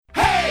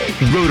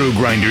Roto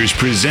Grinders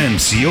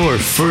presents your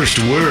first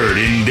word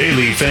in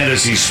daily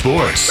fantasy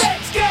sports.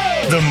 Let's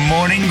go! The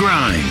Morning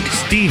Grind.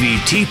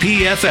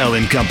 Stevietpfl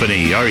and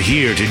Company are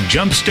here to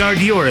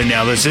jumpstart your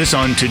analysis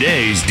on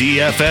today's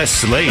DFS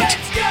slate. Let's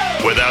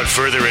go! Without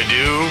further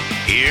ado,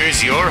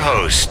 here's your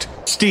host,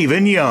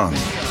 Stephen Young.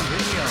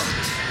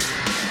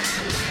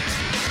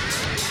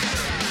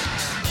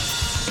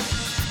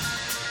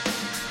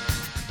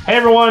 Hey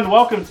everyone,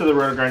 welcome to the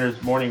Roto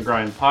Grinders Morning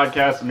Grind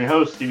podcast. I'm your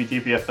host,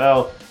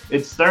 Stevietpfl.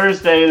 It's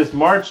Thursday, it is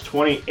March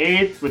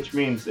 28th, which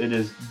means it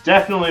is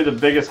definitely the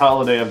biggest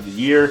holiday of the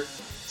year.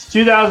 It's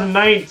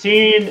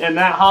 2019, and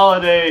that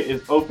holiday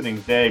is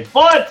opening day.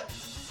 But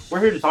we're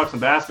here to talk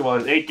some basketball.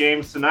 There's 8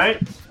 games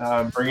tonight.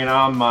 Bringing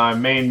on my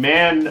main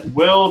man,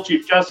 Will,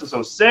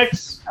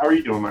 Chiefjustice06. How are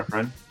you doing, my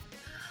friend?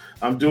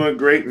 I'm doing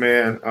great,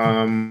 man.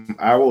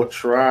 I will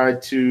try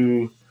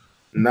to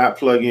not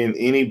plug in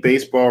any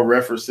baseball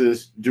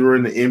references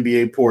during the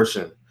NBA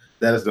portion.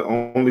 That is the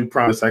only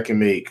promise I can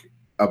make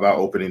about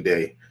opening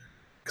day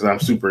because I'm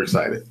super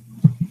excited.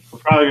 We're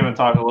probably going to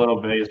talk a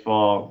little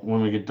baseball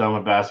when we get done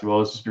with basketball.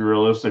 Let's just be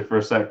realistic for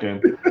a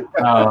second.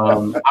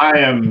 I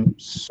am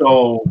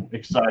so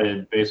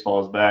excited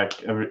baseball is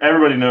back.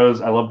 Everybody knows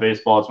I love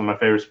baseball. It's one of my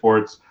favorite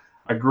sports.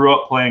 I grew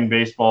up playing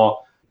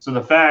baseball. So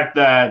the fact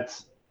that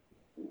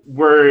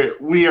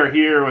we are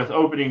here with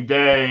opening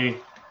day,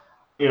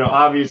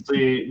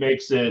 obviously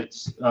makes it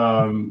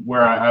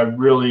where I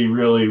really,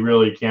 really,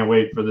 really can't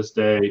wait for this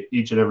day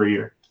each and every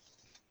year.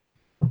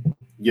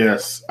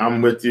 Yes,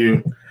 I'm with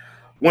you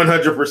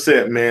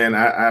 100%, man.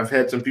 I've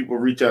had some people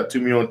reach out to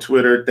me on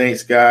Twitter.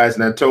 Thanks, guys.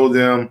 And I told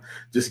them,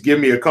 just give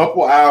me a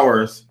couple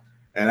hours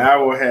and I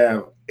will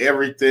have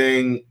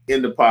everything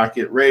in the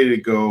pocket ready to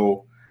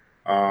go.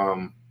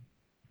 I'm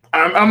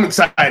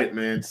excited,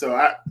 man. So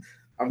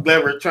I'm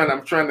glad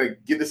I'm trying to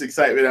get this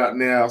excitement out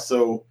now.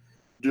 So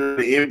during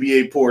the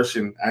NBA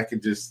portion, I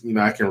can just,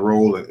 I can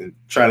roll and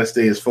try to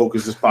stay as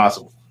focused as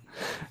possible.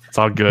 It's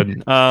all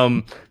good.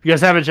 If you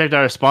guys haven't checked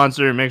out our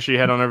sponsor, make sure you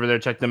head on over there,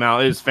 check them out.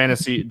 It is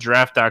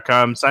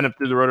FantasyDraft.com. Sign up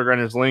through the Roto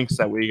Grinders links.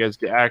 That way you guys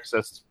get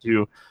access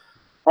to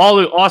all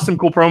the awesome,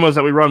 cool promos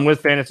that we run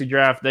with Fantasy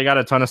Draft. They got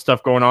a ton of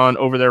stuff going on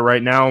over there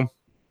right now.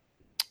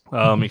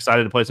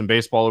 Excited to play some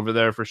baseball over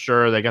there for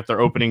sure. They got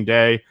their opening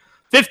day.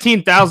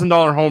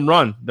 $15,000 home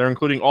run. They're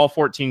including all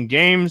 14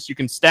 games. You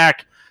can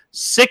stack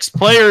 6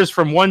 players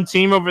from one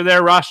team over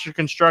there. Roster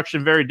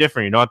construction, very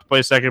different. You don't have to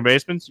play second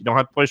basemen. You don't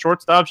have to play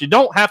shortstops. You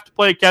don't have to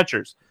play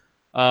catchers.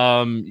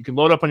 You can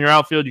load up on your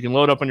outfield. You can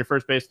load up on your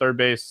first base, third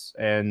base,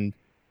 and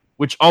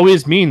which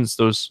always means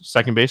those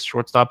second base,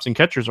 shortstops, and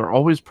catchers are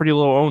always pretty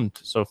low owned.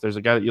 So if there's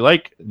a guy that you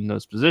like in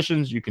those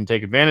positions, you can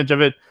take advantage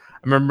of it. I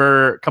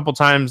remember a couple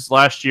times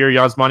last year,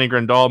 Yasmani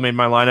Grandal made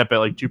my lineup at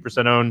like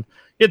 2% owned.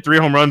 He had 3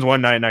 home runs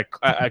one night, and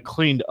I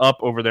cleaned up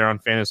over there on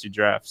Fantasy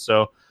Draft.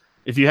 So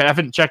if you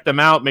haven't checked them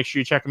out, make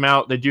sure you check them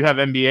out. They do have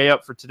NBA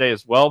up for today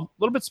as well. A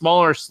little bit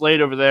smaller slate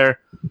over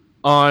there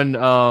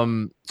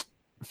on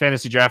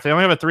Fantasy Draft. They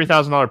only have a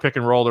 $3,000 pick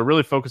and roll. They're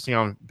really focusing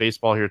on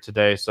baseball here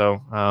today.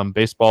 So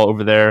baseball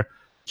over there.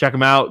 Check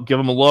them out. Give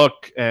them a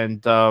look.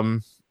 And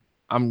I'm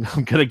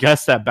going to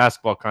guess that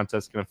basketball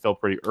contest is going to fill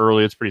pretty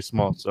early. It's pretty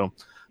small. So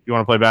if you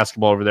want to play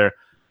basketball over there,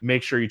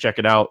 make sure you check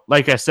it out.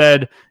 Like I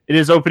said, it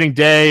is opening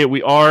day.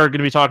 We are going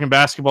to be talking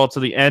basketball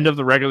to the end of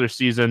the regular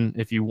season.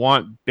 If you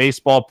want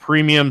baseball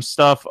premium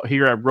stuff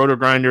here at Roto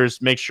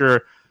Grinders, make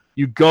sure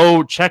you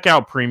go check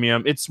out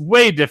premium. It's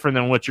way different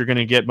than what you're going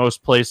to get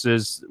most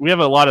places. We have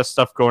a lot of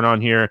stuff going on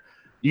here.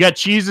 You got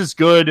Cheese is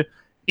Good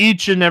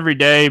each and every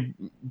day,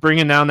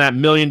 bringing down that $1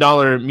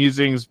 million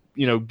musings,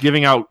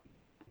 giving out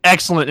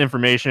excellent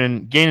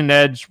information, gain an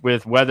edge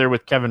with weather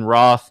with Kevin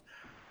Roth.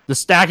 The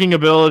stacking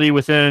ability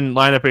within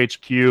Lineup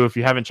HQ, if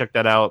you haven't checked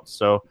that out.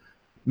 So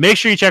make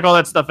sure you check all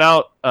that stuff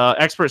out.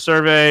 Expert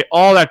Survey,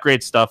 all that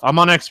great stuff. I'm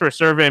on Expert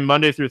Survey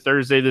Monday through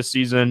Thursday this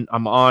season.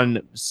 I'm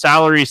on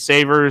Salary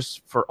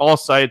Savers for all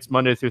sites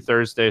Monday through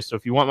Thursday. So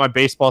if you want my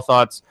baseball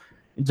thoughts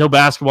until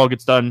basketball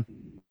gets done,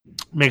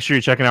 make sure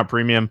you're checking out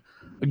Premium.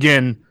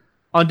 Again,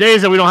 on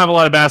days that we don't have a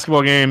lot of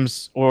basketball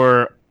games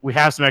or we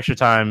have some extra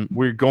time,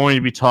 we're going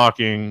to be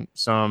talking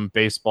some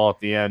baseball at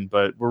the end,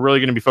 but we're really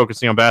going to be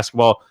focusing on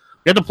basketball.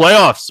 We got the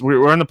playoffs.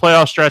 We're in the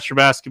playoff stretch for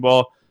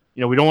basketball.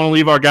 We don't want to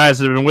leave our guys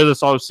that have been with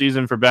us all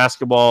season for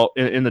basketball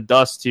in the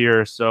dust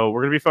here. So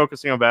we're going to be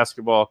focusing on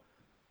basketball.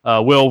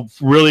 Will,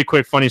 really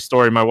quick, funny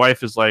story. My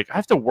wife is like, I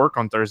have to work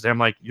on Thursday. I'm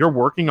like, you're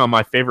working on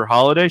my favorite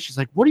holiday? She's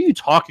like, what are you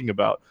talking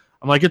about?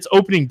 I'm like, it's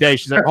opening day.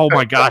 She's like, oh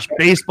my gosh,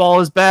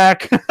 baseball is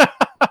back.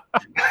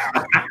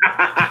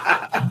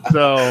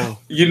 So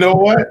You know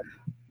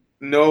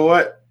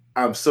what?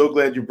 I'm so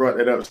glad you brought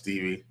that up,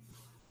 Stevie.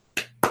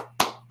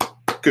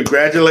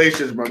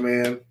 Congratulations, my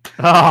man.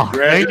 Oh,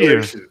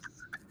 Congratulations. thank you.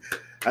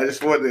 I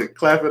just wanted to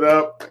clap it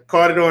up.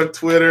 Caught it on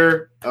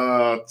Twitter.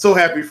 So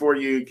happy for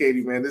you,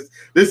 Katie, man.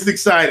 This is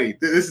exciting.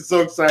 This is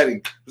so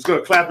exciting. Just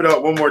gonna clap it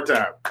up one more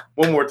time.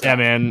 Yeah,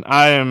 man.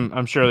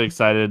 I'm surely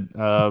excited.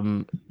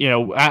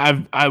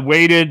 I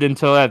waited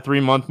until that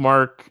 3-month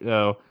mark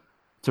to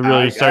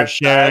really start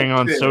sharing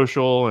on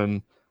social,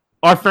 and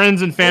our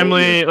friends and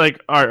family,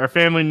 like our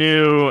family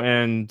knew,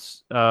 and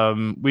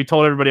we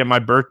told everybody on my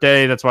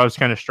birthday. That's why I was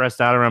kind of stressed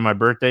out around my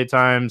birthday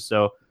time.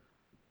 So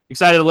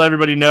excited to let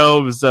everybody know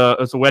it was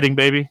a wedding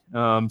baby.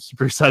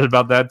 Super excited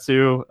about that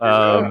too.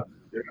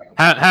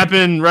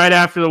 Happened right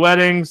after the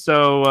wedding.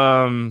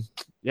 So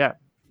yeah,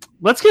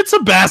 let's get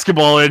some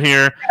basketball in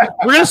here.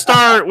 We're gonna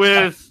start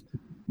with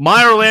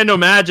my Orlando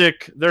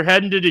Magic. They're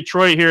heading to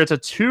Detroit here. It's a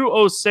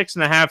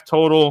 206.5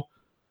 total.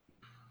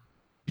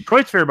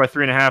 Detroit's favored by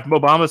 3.5. Mo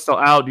Bamba's still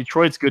out.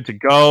 Detroit's good to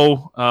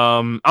go.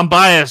 I'm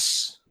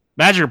biased.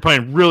 Magic are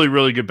playing really,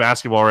 really good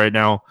basketball right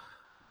now.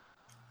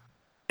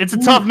 It's a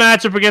tough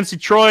matchup against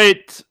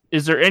Detroit.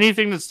 Is there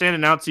anything that's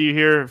standing out to you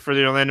here for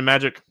the Orlando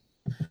Magic?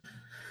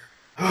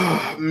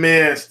 Oh,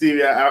 man,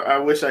 Stevie, I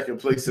wish I could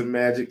play some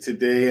Magic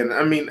today. And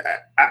I mean,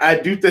 I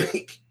do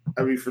think,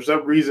 for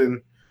some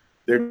reason,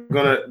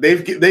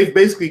 they've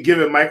basically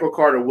given Michael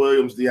Carter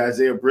Williams the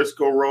Isaiah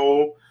Briscoe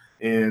role,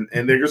 and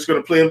they're just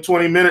going to play him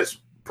 20 minutes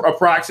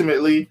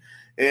approximately.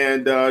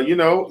 And,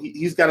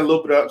 he's got a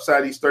little bit of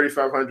upside. He's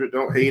 3,500.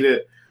 Don't hate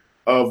it.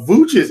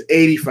 Vooch is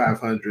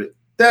 8,500.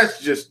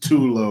 That's just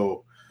too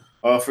low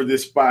for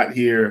this spot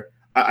here.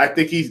 I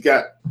think he's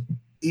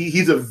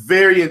a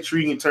very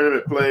intriguing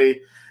tournament play,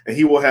 and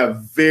he will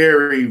have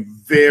very,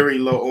 very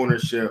low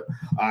ownership.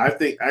 I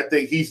think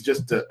he's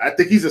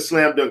a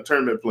slam dunk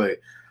tournament play.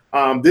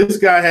 This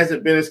guy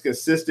hasn't been as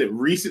consistent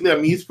recently. I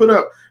mean, he's put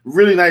up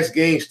really nice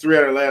games 3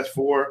 out of the last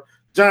 4.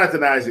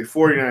 Jonathan Isaac,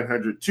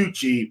 4,900, too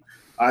cheap.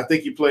 I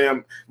think you play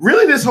him.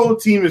 Really, this whole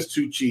team is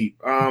too cheap.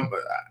 I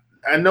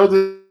know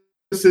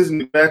this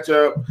isn't a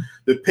matchup.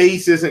 The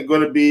pace isn't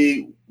going to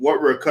be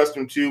what we're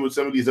accustomed to with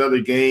some of these other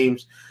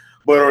games.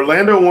 But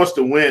Orlando wants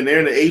to win. They're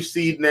in the 8th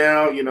seed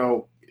now.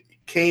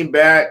 Came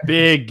back.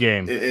 Big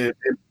game.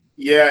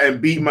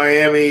 And beat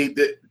Miami.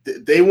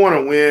 They want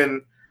to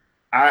win.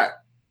 I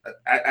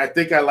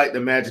think I like the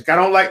Magic. I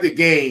don't like the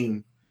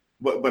game,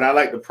 but I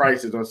like the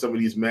prices on some of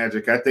these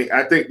Magic. I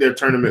think they're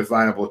tournament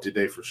viable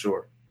today for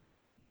sure.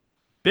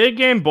 Big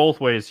game both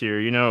ways here.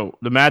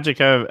 The Magic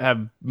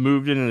have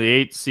moved into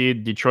the 8th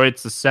seed.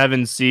 Detroit's the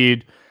 7th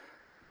seed.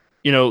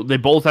 They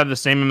both have the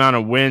same amount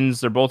of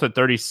wins. They're both at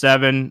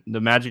 37.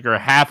 The Magic are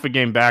half a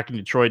game back in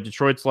Detroit.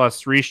 Detroit's lost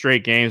 3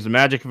 straight games. The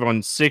Magic have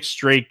won 6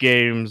 straight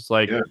games.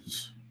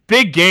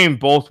 Big game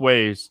both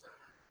ways.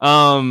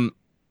 I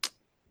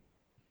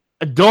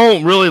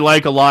don't really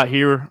like a lot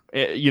here,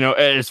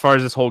 as far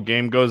as this whole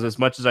game goes, as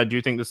much as I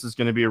do think this is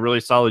going to be a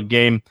really solid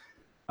game.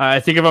 I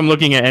think if I'm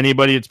looking at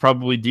anybody, it's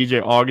probably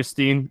DJ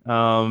Augustine.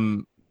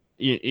 I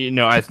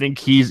think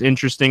he's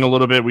interesting a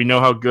little bit. We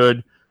know how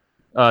good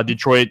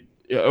Detroit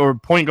or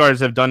point guards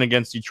have done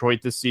against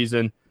Detroit this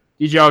season.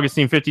 DJ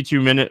Augustine,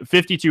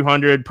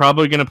 5,200,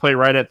 probably going to play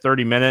right at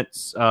 30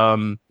 minutes.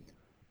 Michael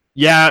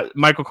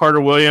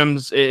Carter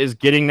Williams is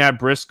getting that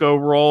Briscoe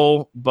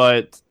role,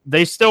 but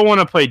they still want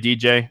to play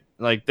DJ.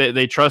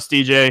 They trust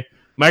DJ.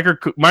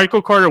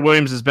 Michael Carter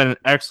Williams has been an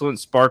excellent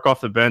spark off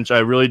the bench. I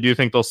really do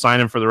think they'll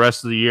sign him for the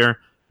rest of the year.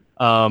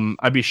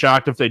 I'd be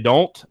shocked if they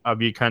don't. I'd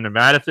be kind of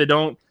mad if they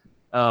don't.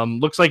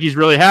 Looks like he's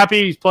really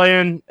happy. He's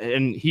playing,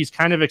 and he's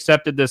kind of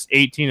accepted this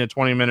 18 to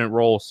 20-minute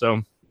role.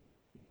 So,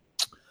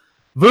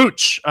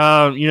 Vooch,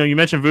 you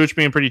mentioned Vooch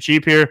being pretty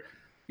cheap here.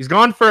 He's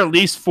gone for at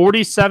least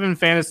 47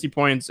 fantasy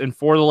points in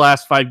 4 of the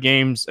last 5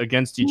 games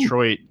against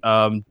Detroit.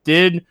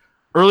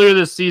 Earlier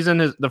this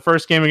season, the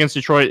first game against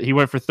Detroit, he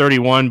went for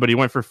 31, but he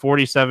went for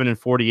 47 and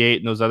 48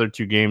 in those other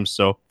 2 games.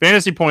 So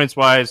fantasy points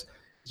wise,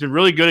 he's been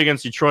really good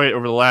against Detroit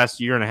over the last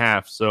year and a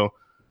half. So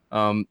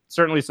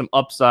certainly some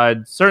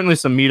upside, certainly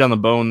some meat on the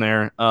bone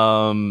there.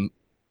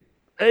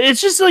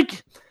 It's just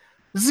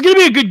this is going to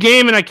be a good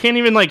game, and I can't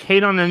even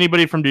hate on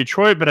anybody from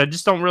Detroit, but I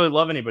just don't really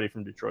love anybody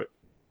from Detroit.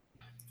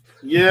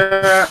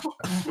 Yeah,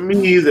 me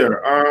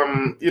either.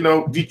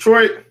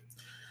 Detroit,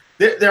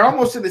 they're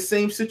almost in the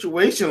same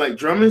situation.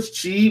 Drummond's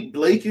cheap,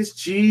 Blake is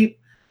cheap,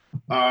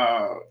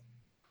 Kennard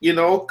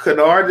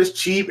is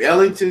cheap,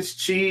 Ellington's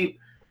cheap.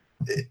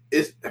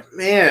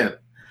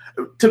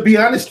 To be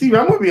honest, Steve,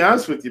 I'm gonna be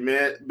honest with you,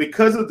 man.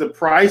 Because of the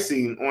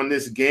pricing on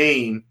this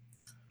game,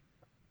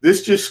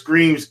 this just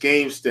screams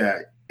game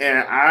stack,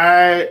 and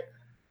I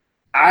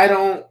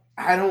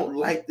don't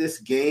like this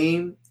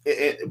game.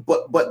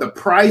 But the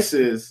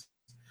prices.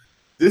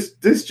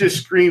 This just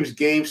screams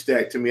game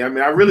stack to me. I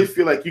mean, I really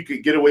feel like you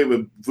could get away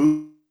with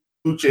Vooch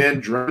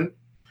and Drummond,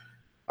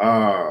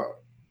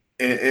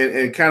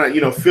 and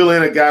kind of fill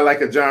in a guy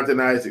like a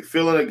Jonathan Isaac,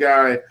 fill in a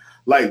guy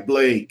like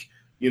Blake,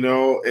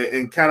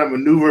 and kind of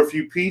maneuver a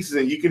few pieces,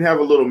 and you can have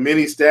a little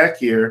mini stack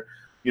here.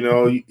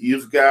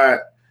 You've got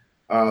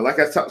like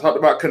I talked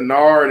about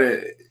Kennard,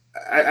 and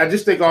I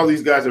just think all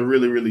these guys are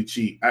really, really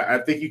cheap. I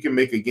think you can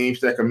make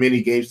a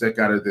mini game stack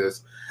out of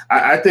this.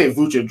 I think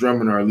Vooch and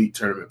Drummond are elite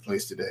tournament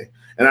plays today.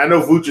 And I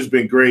know Vooch has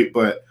been great,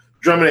 but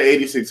Drummond at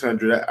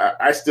 8,600,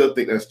 I still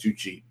think that's too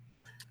cheap.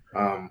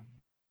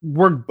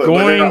 We're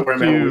going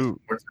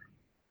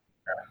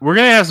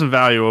to have some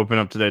value open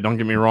up today, don't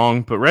get me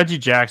wrong, but Reggie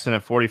Jackson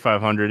at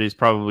 4,500 is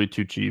probably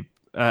too cheap.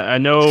 I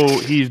know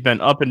he's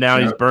been up and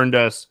down. He's burned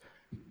us.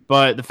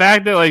 But the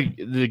fact that like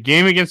the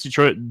game against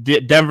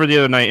Denver the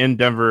other night in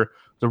Denver,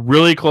 the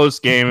really close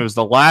game. It was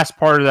the last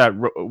part of that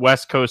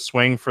West Coast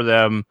swing for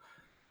them,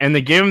 and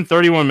they gave them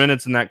 31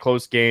 minutes in that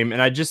close game.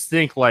 And I just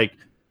think like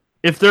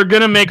if they're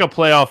gonna make a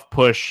playoff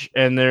push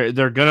and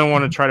they're gonna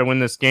want to try to win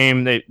this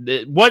game,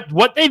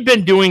 what they've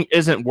been doing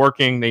isn't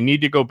working. They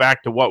need to go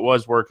back to what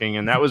was working,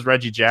 and that was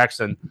Reggie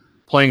Jackson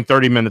playing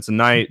 30 minutes a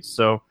night.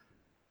 So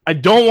I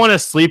don't want to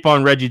sleep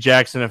on Reggie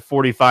Jackson at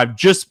 45.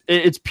 Just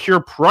it's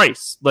pure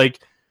price. Like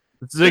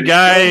it's a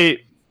guy,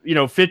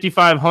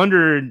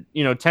 5,500,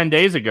 10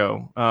 days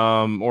ago,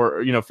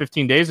 or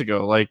 15 days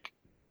ago. Like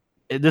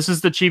this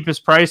is the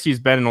cheapest price he's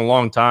been in a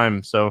long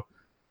time. So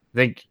I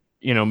think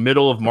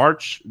middle of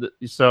March.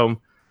 So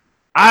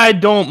I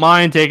don't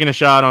mind taking a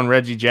shot on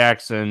Reggie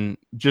Jackson,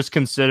 just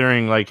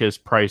considering like his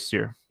price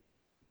here.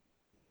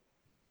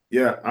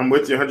 Yeah, I'm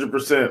with you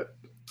 100%.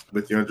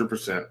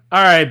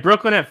 All right,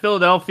 Brooklyn at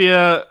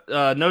Philadelphia.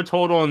 No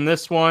total in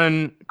this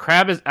one.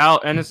 Crab is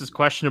out. Ennis is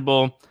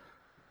questionable.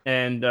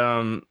 And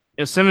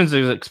Simmons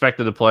is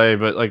expected to play,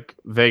 but like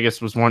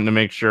Vegas was wanting to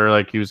make sure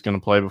like he was going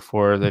to play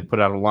before they put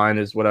out a line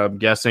is what I'm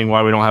guessing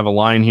why we don't have a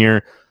line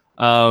here.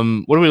 What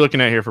are we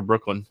looking at here for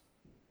Brooklyn?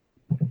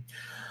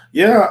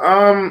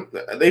 Yeah,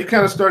 they've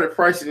kind of started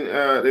pricing.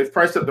 They've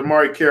priced up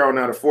Damari Carroll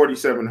now to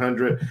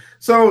 4,700.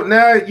 So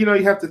now you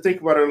have to think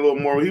about it a little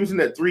more. He was in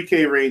that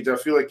 3K range. I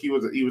feel like he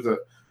was a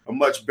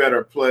much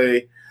better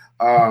play.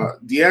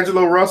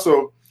 D'Angelo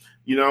Russell,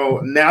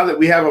 now that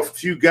we have a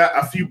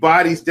few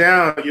bodies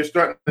down, you're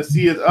starting to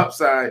see his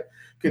upside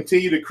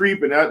continue to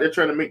creep, and out there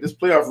trying to make this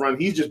playoff run.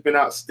 He's just been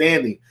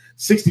outstanding.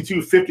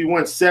 62,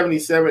 51,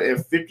 77,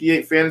 and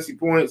 58 fantasy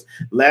points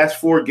last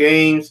 4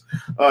 games.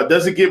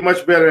 Doesn't get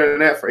much better than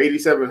that for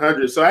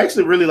 8,700. So I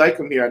actually really like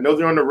him here. I know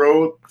they're on the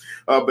road,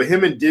 but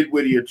him and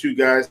Dinwiddie are two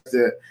guys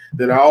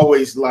that I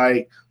always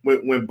like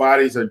when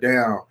bodies are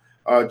down.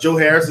 Joe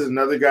Harris is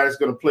another guy that's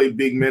going to play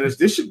big minutes.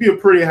 This should be a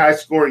pretty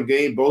high-scoring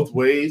game both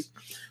ways.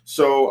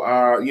 So,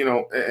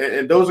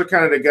 and those are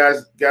kind of the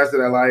guys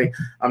that I like.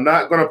 I'm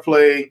not going to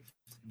play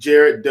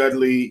Jared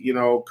Dudley,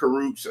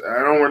 Karoops.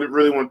 I don't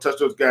really want to touch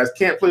those guys.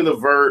 Can't play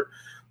LeVert,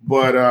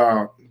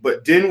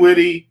 but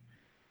Dinwiddie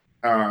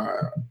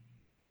and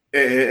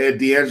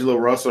D'Angelo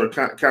Russell are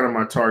kind of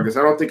my targets.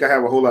 I don't think I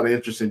have a whole lot of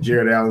interest in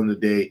Jared Allen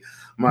today.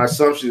 My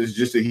assumption is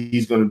just that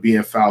he's going to be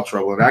in foul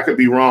trouble, and I could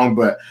be wrong,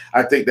 but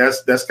I think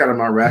that's kind of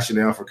my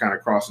rationale for kind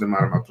of crossing him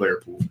out of my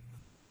player pool.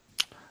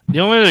 The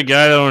only other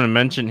guy that I want to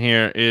mention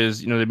here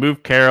is, they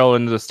moved Carroll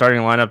into the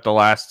starting lineup the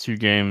last 2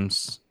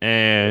 games,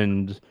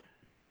 and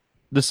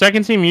the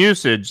second team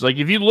usage, like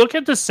if you look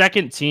at the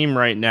second team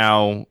right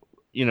now,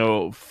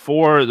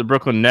 for the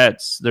Brooklyn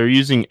Nets, they're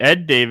using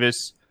Ed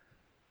Davis,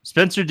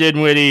 Spencer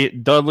Dinwiddie,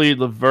 Dudley,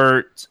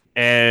 LeVert,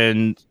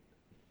 and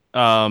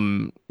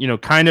kind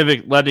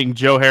of letting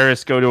Joe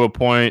Harris go to a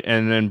point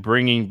and then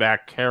bringing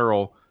back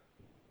Carroll.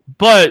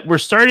 But we're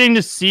starting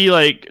to see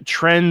like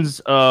trends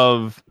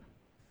of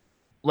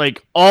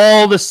like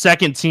all the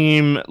second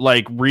team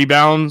like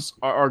rebounds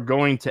are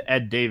going to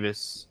Ed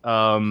Davis.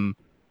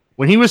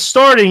 When he was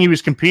starting, he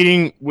was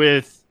competing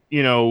with,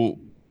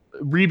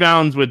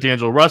 rebounds with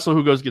D'Angelo Russell,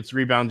 who gets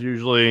rebounds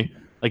usually.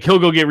 Like he'll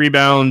go get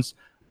rebounds.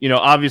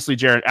 Obviously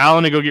Jared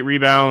Allen to go get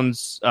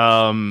rebounds.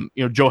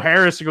 Joe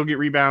Harris to go get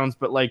rebounds.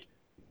 But like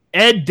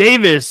Ed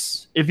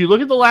Davis, if you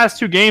look at the last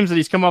 2 games that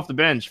he's come off the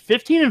bench,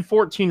 15 and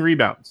 14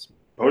 rebounds.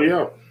 Oh,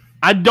 yeah.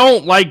 I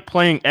don't like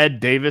playing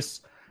Ed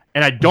Davis,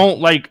 and I don't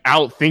like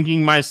outthinking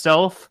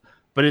myself,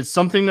 but it's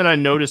something that I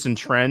notice in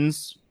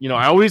trends.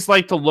 I always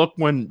like to look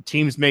when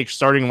teams make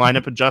starting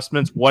lineup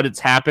adjustments, what it's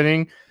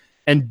happening.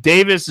 And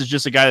Davis is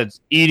just a guy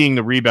that's eating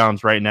the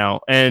rebounds right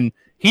now. And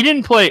he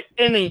didn't play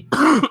any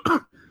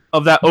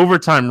of that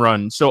overtime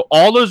run. So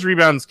all those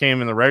rebounds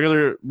came in the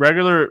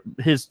regular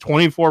his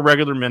 24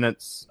 regular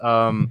minutes.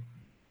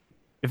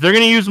 If they're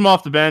going to use him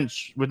off the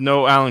bench with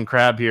no Allen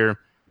Crabbe here,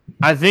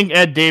 I think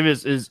Ed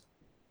Davis is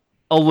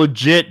a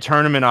legit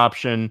tournament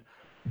option.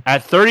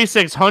 At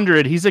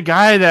 3,600, he's a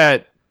guy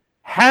that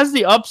has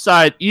the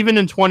upside even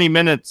in 20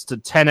 minutes to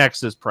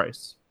 10x his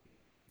price.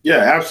 Yeah,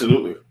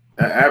 absolutely.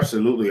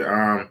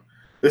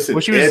 Listen,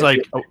 wish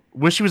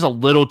he was a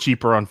little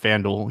cheaper on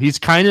FanDuel. He's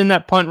kind of in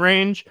that punt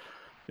range.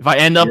 If I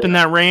end up in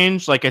that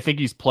range, like I think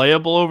he's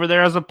playable over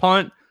there as a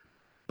punt.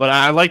 But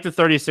I like the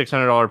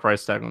 $3,600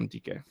 price tag on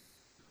DK.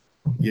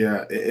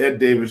 Yeah, Ed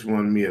Davis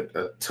won me a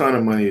ton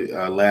of money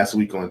last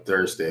week on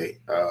Thursday.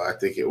 I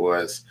think it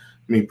was.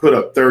 Put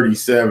up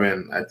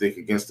 37, I think,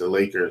 against the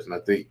Lakers, and I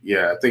think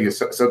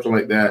it's something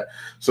like that.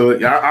 So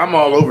I'm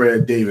all over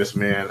Ed Davis,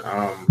 man.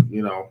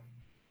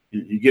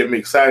 You get me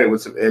excited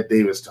with some Ed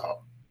Davis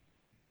talk.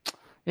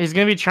 He's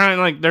gonna be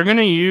trying, they're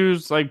gonna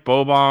use like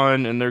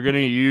Boban and they're gonna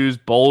use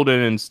Bolden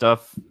and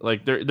stuff.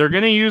 Like they're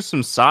gonna use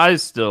some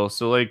size still.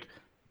 So like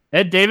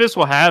Ed Davis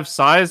will have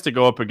size to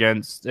go up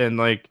against, and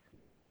like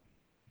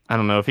I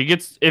don't know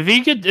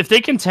if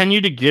they continue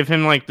to give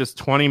him like this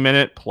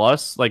 20-minute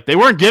plus, like they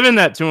weren't giving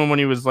that to him when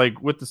he was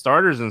like with the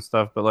starters and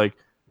stuff, but like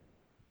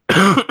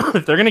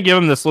if they're going to give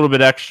him this little bit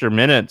extra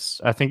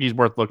minutes, I think he's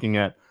worth looking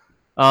at.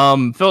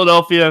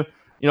 Philadelphia,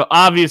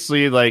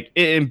 obviously, like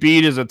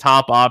Embiid is a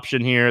top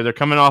option here. They're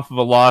coming off of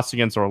a loss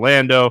against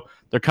Orlando.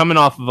 They're coming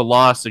off of a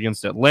loss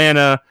against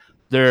Atlanta.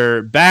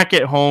 They're back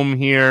at home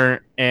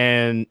here,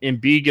 and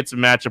Embiid gets a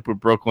matchup with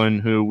Brooklyn,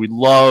 who we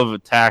love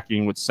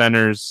attacking with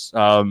centers.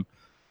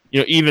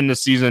 Even the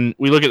season,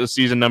 we look at the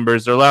season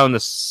numbers, they're allowing the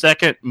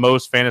second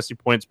most fantasy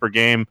points per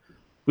game.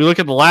 We look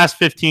at the last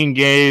 15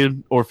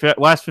 games or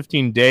last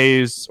 15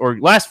 days or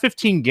last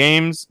 15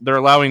 games, they're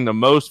allowing the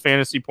most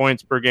fantasy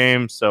points per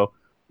game. So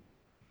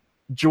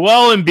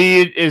Joel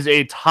Embiid is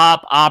a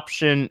top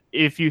option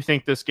if you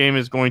think this game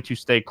is going to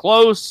stay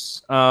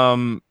close.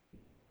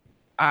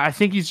 I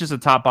think he's just a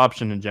top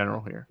option in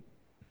general here.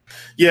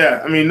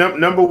 Yeah, I mean,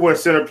 number one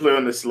center player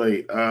on the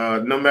slate.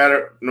 No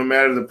matter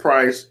the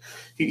price,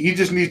 he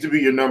just needs to be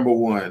your number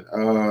one.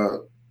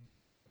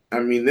 I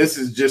mean, this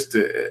is just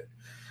an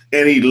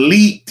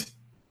elite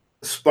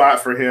spot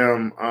for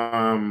him.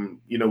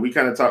 We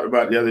kind of talked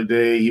about the other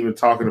day, even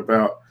talking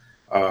about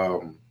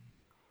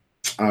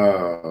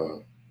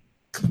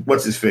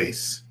what's his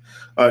face,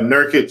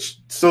 Nurkic.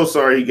 So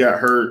sorry he got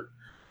hurt.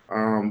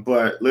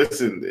 But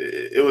listen,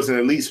 it was an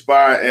elite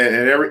spot,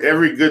 and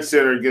every good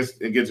center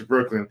against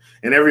Brooklyn,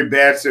 and every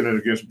bad center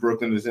against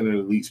Brooklyn is in an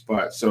elite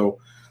spot. So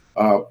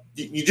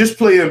you just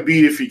play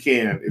Embiid if you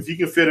can. If you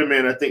can fit him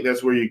in, I think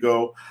that's where you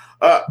go.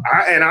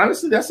 And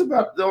honestly, that's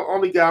about the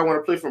only guy I want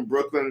to play from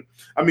Brooklyn.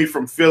 I mean,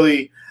 from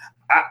Philly.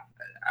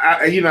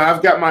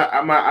 I've got my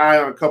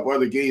eye on a couple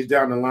other games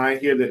down the line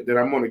here that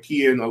I'm going to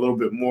key in a little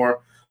bit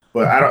more.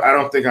 But I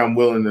don't think I'm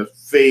willing to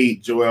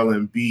fade Joel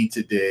Embiid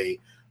today.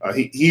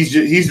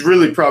 He's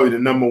really probably the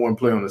number one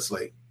play on the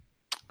slate.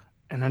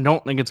 And I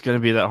don't think it's going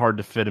to be that hard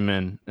to fit him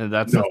in. And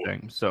that's the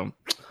thing. So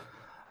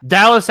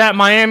Dallas at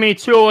Miami,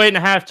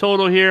 208.5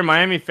 total here.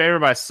 Miami favored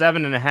by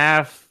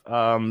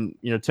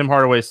 7.5. Tim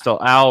Hardaway's still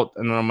out.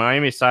 And then on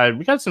Miami side,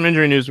 we got some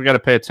injury news we got to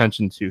pay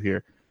attention to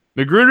here.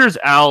 Magruder's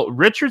out.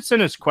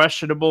 Richardson is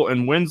questionable,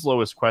 and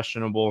Winslow is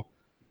questionable.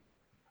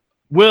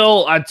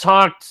 Will, I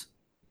talked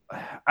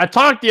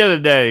the other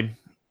day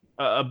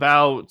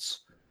about,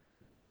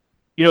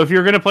 if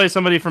you're going to play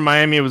somebody from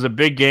Miami, it was a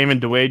big game,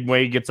 and Dwayne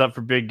Wade gets up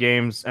for big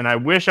games. And I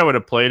wish I would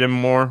have played him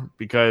more,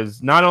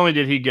 because not only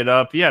did he get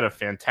up, he had a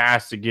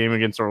fantastic game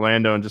against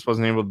Orlando and just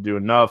wasn't able to do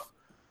enough.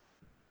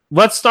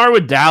 Let's start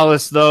with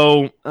Dallas,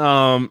 though.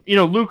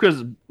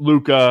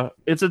 Luka.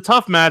 It's a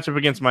tough matchup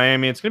against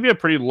Miami. It's going to be a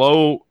pretty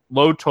low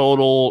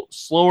total,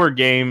 slower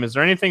game. Is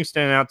there anything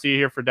standing out to you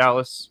here for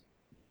Dallas?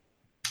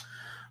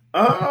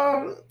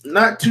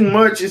 Not too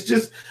much. It's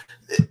just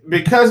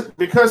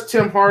because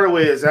Tim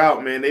Hardaway is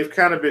out, man. They've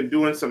kind of been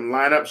doing some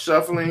lineup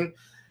shuffling,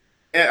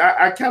 and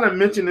I kind of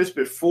mentioned this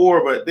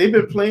before, but they've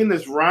been playing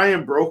this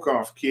Ryan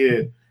Brokoff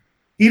kid.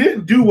 He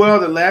didn't do well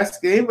the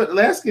last game, but the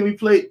last game he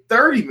played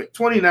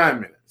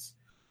 29 minutes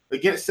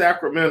against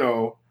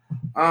Sacramento.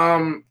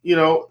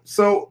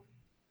 So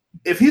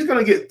if he's going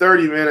to get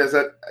 30 minutes,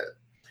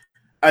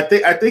 I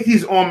think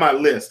he's on my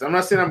list. I'm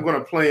not saying I'm going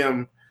to play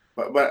him,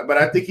 but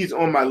I think he's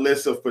on my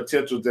list of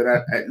potentials that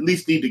I at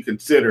least need to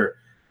consider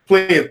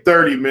playing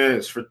 30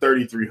 minutes for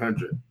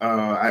 3,300.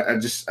 I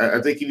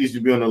think he needs to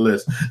be on the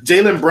list.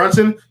 Jalen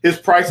Brunson, his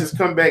price has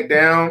come back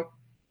down.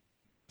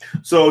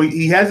 So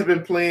he hasn't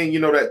been playing,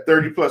 that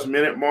 30-plus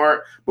minute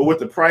mark. But with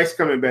the price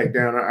coming back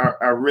down,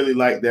 I really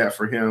like that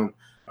for him.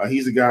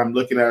 He's a guy I'm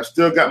looking at. I've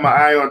still got my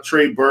eye on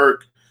Trey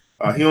Burke.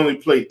 He only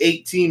played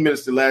 18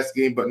 minutes the last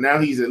game, but now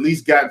he's at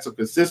least gotten some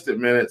consistent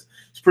minutes.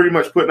 He's pretty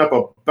much putting up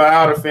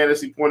about a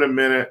fantasy point a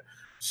minute.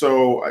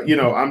 So,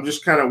 I'm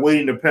just kind of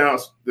waiting to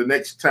pounce the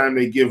next time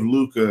they give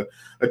Luka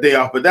a day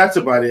off. But that's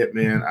about it,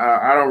 man.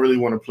 I don't really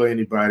want to play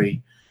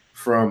anybody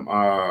from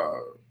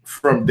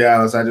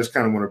Dallas. I just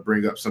kind of want to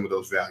bring up some of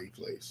those value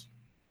plays.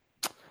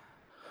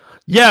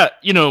 Yeah,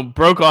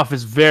 Brokoff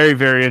is very,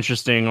 very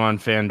interesting on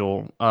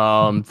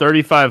FanDuel.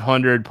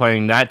 3,500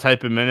 playing that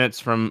type of minutes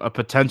from a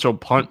potential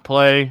punt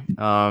play.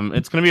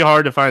 It's going to be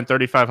hard to find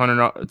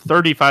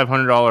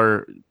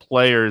 $3,500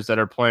 players that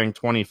are playing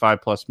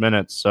 25-plus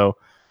minutes. So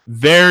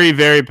very,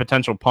 very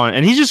potential punt.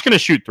 And he's just going to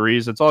shoot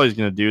threes. That's all he's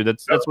going to do.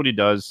 That's what he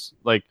does.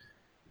 Like,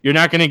 you're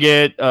not going to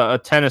get a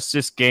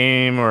 10-assist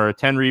game or a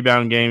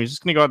 10-rebound game. He's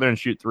just going to go out there and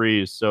shoot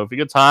threes. So if he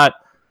gets hot,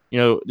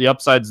 the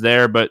upside's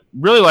there, but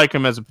really like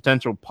him as a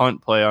potential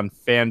punt play on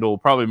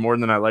FanDuel, probably more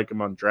than I like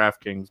him on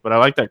DraftKings, but I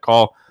like that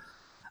call.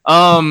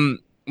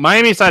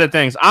 Miami side of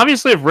things,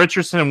 obviously if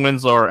Richardson and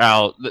Winslow are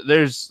out,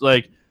 there's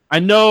I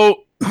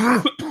know,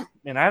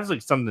 man, I have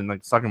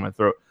something stuck in my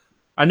throat.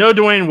 I know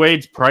Dwayne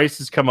Wade's price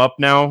has come up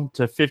now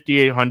to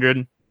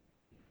 5,800,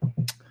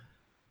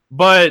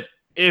 but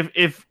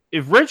if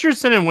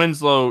Richardson and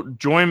Winslow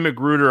join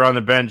Magruder on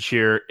the bench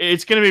here,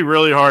 it's going to be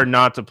really hard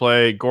not to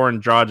play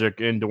Goran Dragic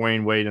and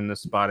Dwayne Wade in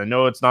this spot. I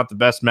know it's not the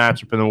best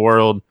matchup in the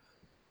world,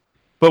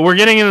 but we're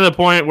getting into the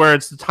point where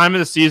it's the time of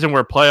the season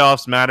where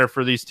playoffs matter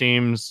for these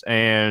teams,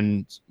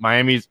 and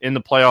Miami's in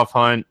the playoff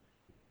hunt.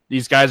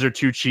 These guys are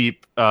too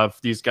cheap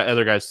if these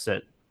other guys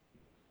sit.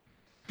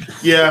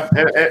 Yeah,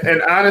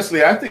 and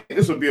honestly, I think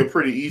this would be a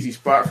pretty easy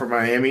spot for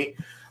Miami.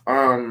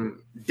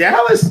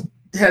 Dallas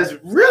has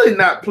really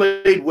not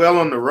played well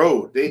on the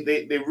road.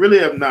 They really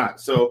have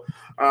not. So,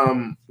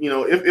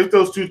 if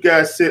those two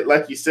guys sit,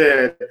 like you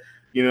said,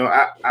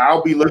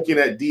 I'll be looking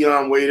at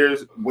Dion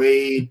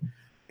Wade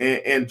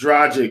and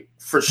Dragic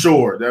for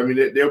sure. I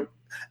mean,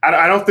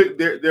 I don't think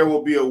there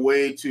will be a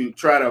way to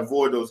try to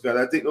avoid those guys.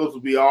 I think those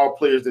will be all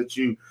players that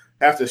you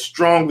have to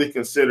strongly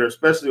consider,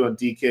 especially on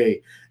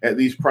DK at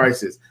these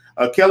prices.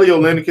 Kelly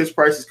Olynyk's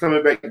price is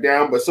coming back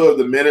down, but so are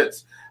the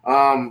minutes.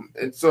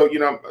 And so,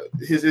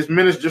 his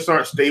minutes just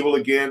aren't stable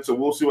again. So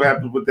we'll see what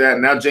happens with that.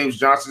 Now James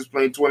Johnson's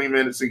playing 20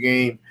 minutes a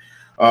game.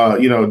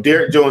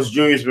 Derek Jones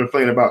Jr. has been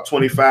playing about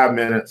 25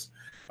 minutes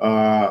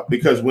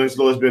because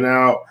Winslow has been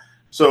out.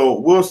 So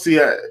we'll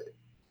see.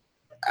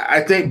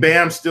 I think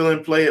Bam's still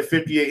in play at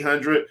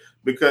 5,800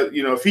 because,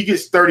 if he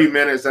gets 30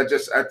 minutes, I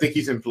think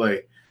he's in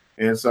play.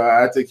 And so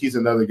I think he's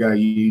another guy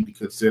you need to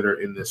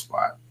consider in this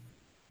spot.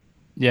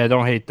 Yeah,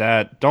 don't hate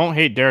that. Don't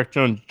hate Derek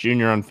Jones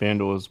Jr. on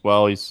FanDuel as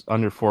well. He's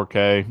under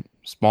 4K,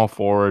 small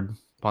forward,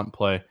 punt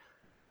play.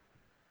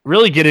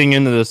 Really getting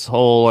into this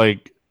whole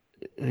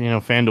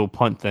FanDuel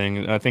punt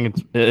thing. I think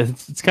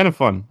it's kind of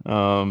fun.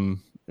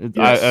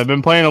 Yes. I've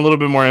been playing a little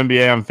bit more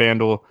NBA on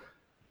FanDuel.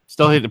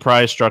 Still hate the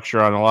prize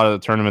structure on a lot of the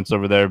tournaments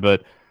over there,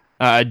 but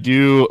I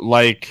do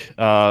like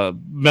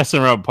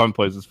messing around with punt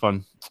plays. It's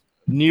fun.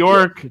 New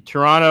York,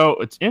 Toronto.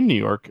 It's in New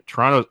York.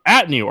 Toronto's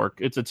at New York.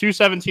 It's a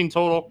 217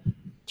 total.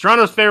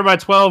 Toronto's favored by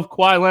 12.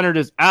 Kawhi Leonard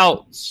is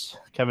out.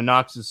 Kevin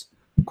Knox is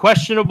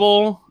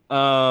questionable.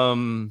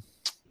 Nikola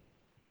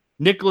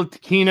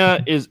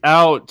Tekina is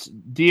out.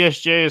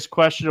 DSJ is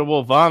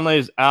questionable. Vonleh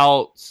is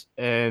out.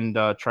 And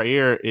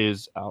Trier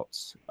is out.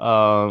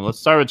 Let's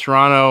start with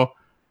Toronto.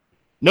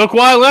 No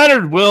Kawhi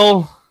Leonard,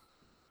 Will.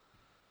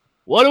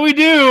 What do we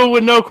do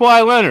with no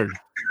Kawhi Leonard?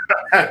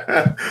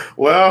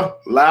 Well,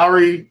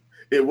 Lowry,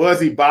 it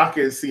was Ibaka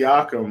and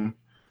Siakam,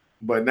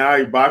 but now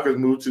Ibaka's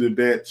moved to the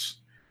bench.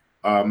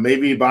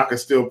 Maybe Ibaka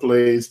still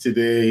plays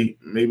today.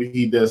 Maybe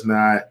he does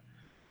not.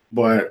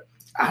 But,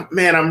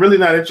 I'm really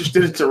not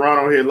interested in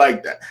Toronto here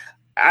like that.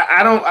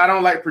 I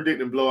don't like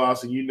predicting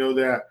blowouts, and you know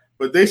that.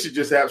 But they should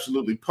just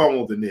absolutely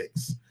pummel the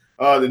Knicks.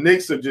 The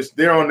Knicks are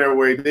they're on their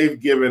way. They've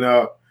given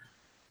up.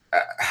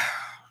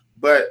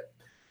 But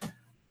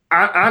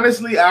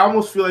honestly, I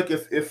almost feel like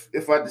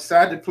if I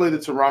decide to play the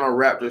Toronto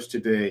Raptors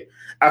today,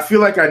 I feel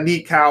like I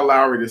need Kyle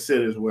Lowry to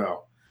sit as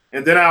well.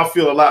 And then I'll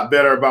feel a lot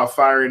better about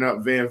firing up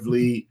Van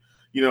Vliet,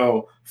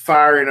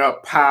 firing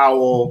up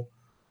Powell,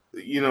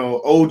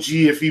 OG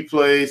if he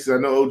plays. I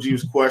know OG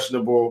was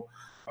questionable.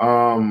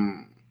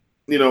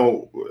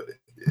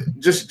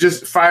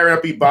 Just firing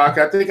up Ibaka.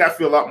 I think I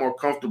feel a lot more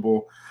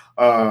comfortable.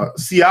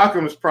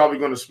 Siakam is probably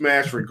going to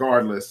smash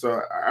regardless.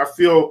 So I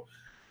feel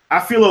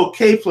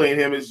okay playing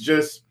him. It's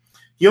just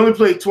he only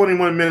played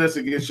 21 minutes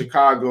against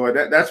Chicago,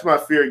 and that's my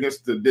fear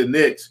against the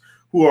Knicks,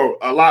 who are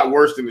a lot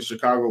worse than the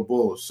Chicago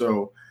Bulls.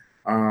 So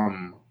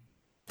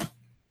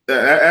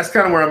that's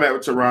kind of where I'm at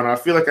with Toronto. I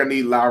feel like I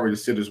need Lowry to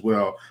sit as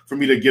well for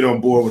me to get on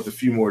board with a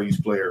few more of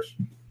these players.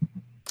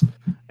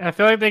 I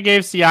feel like they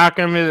gave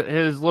Siakam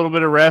his little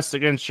bit of rest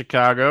against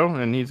Chicago,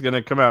 and he's going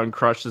to come out and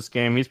crush this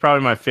game. He's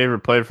probably my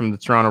favorite player from the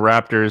Toronto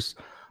Raptors,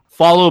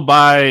 followed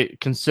by,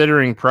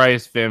 considering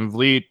price, Van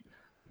Vliet.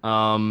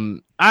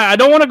 I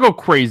don't want to go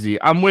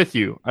crazy. I'm with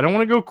you. I don't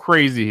want to go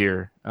crazy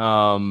here.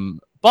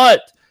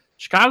 But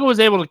Chicago was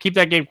able to keep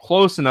that game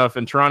close enough,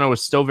 and Toronto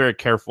was still very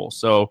careful.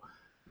 So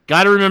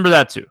got to remember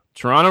that too.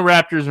 Toronto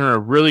Raptors are in a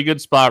really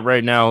good spot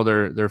right now.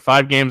 They're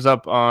 5 games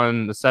up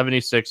on the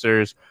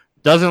 76ers.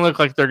 Doesn't look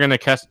like they're going to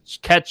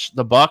catch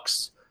the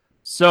Bucks.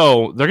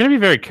 So they're going to be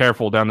very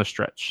careful down the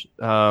stretch.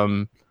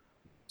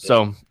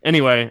 So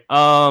anyway,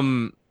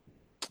 I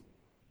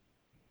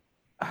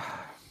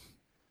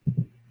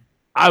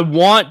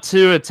want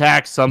to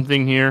attack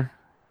something here.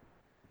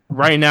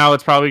 Right now,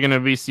 it's probably going to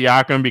be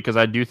Siakam because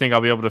I do think I'll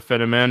be able to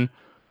fit him in.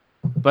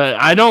 But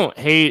I don't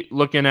hate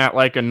looking at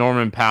like a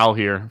Norman Powell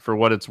here for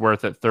what it's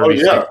worth at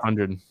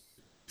 3,600.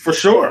 For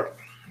sure.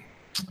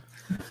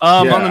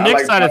 On the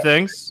Knicks side of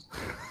things,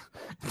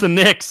 the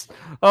Knicks.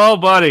 Oh,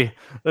 buddy.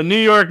 The New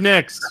York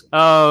Knicks.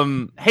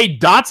 Hey,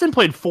 Dotson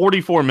played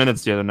 44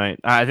 minutes the other night.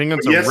 I think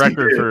that's a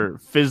record for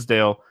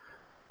Fizdale.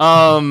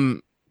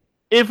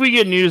 If we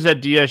get news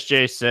that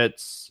DSJ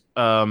sits,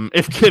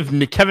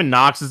 if Kevin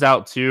Knox is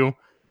out too,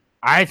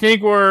 I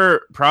think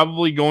we're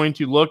probably going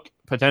to look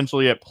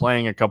potentially at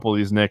playing a couple of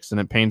these Knicks, and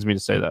it pains me to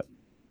say that.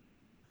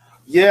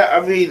 Yeah,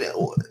 I mean,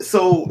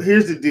 so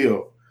here's the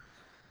deal.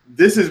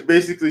 This is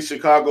basically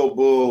Chicago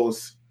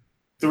Bulls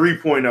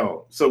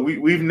 3.0. So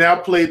we've now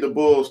played the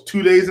Bulls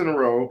 2 days in a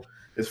row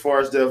as far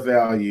as their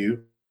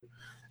value.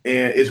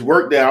 And it's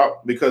worked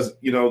out because,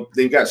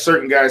 they've got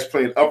certain guys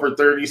playing upper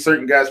 30,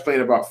 certain guys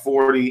playing about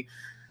 40.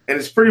 And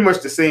it's pretty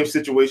much the same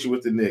situation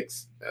with the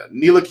Knicks.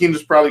 Ntilikina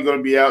is probably going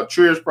to be out.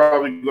 Trier's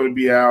probably going to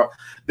be out.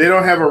 They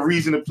don't have a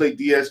reason to play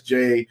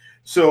DSJ.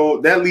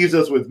 So that leaves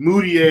us with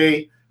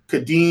Moutier,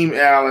 Kadeem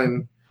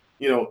Allen,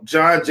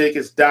 John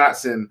Jacobs,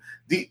 Dotson.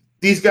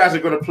 These guys are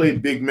going to play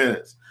big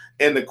minutes.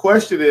 And the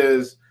question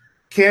is,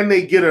 can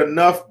they get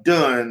enough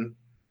done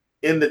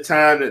in the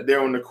time that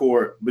they're on the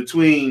court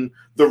between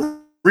the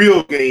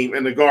real game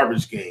and the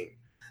garbage game.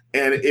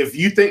 And if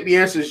you think the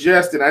answer is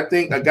yes, then I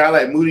think a guy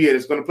like Moutier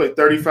is going to play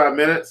 35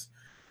 minutes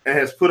and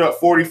has put up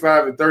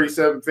 45 and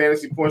 37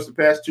 fantasy points the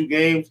past 2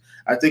 games,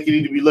 I think you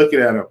need to be looking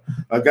at him.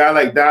 A guy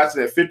like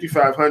Dotson at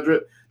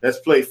 5,500 that's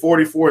played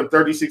 44 and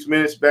 36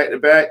 minutes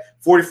back-to-back,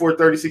 44,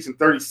 36, and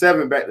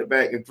 37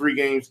 back-to-back in 3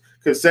 games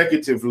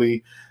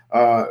consecutively.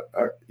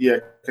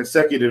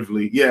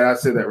 Consecutively. Yeah, I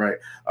said that right.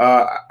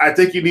 I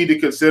think you need to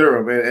consider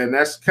him, and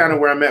that's kind of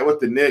where I'm at with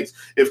the Knicks.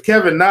 If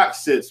Kevin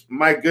Knox sits,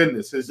 my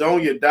goodness,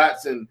 Hezonja,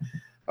 Dotson,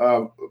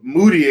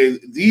 Moutier,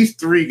 these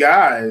 3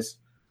 guys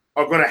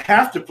are going to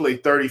have to play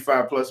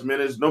 35-plus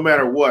minutes no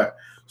matter what.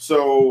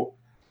 So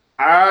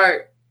I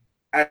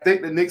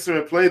think the Knicks are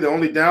in play. The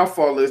only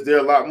downfall is they're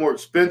a lot more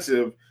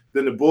expensive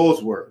than the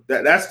Bulls were.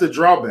 That's the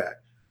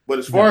drawback. But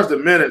as far as the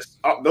minutes,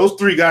 those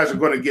 3 guys are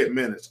going to get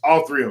minutes,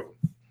 all 3 of them.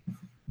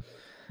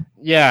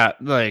 Yeah,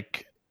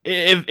 like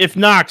if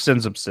Knox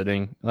ends up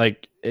sitting,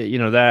 like,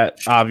 that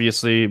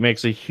obviously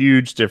makes a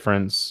huge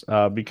difference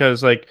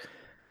because, like,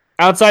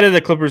 outside of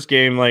the Clippers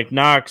game, like,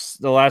 Knox,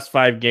 the last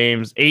 5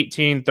 games,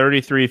 18,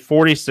 33,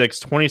 46,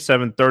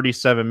 27,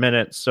 37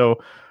 minutes.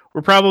 So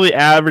we're probably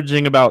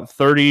averaging about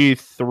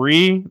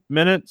 33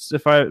 minutes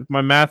if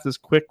my math is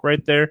quick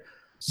right there.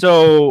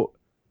 So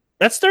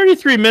that's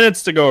 33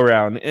 minutes to go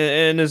around.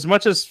 And as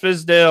much as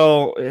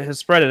Fizdale has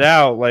spread it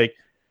out, like,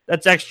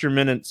 that's extra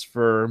minutes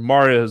for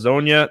Mario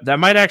Hezonja. That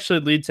might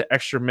actually lead to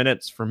extra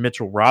minutes for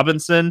Mitchell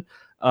Robinson.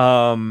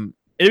 It'd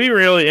be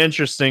really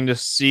interesting to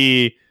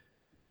see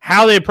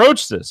how they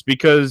approach this,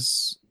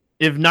 because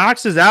if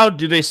Knox is out,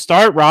 do they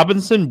start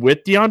Robinson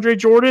with DeAndre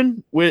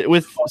Jordan,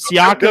 with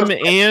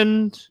Siakam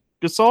and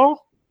Gasol?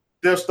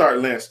 They'll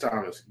start Lance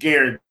Thomas,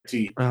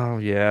 guaranteed. Oh,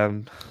 yeah.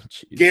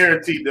 Jeez.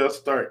 Guaranteed they'll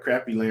start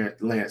crappy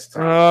Lance Thomas.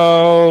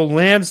 Oh,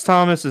 Lance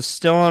Thomas is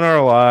still in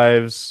our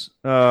lives.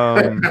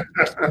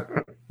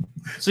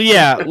 So,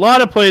 yeah, a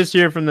lot of plays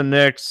here from the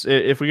Knicks.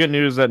 If we get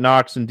news that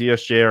Knox and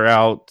DSJ are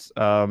out,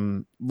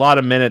 a lot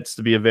of minutes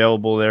to be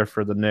available there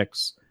for the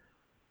Knicks.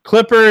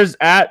 Clippers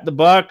at the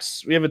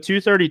Bucks. We have a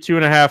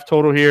 232.5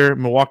 total here.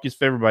 Milwaukee's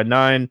favored by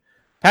 9.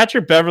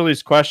 Patrick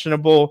Beverley's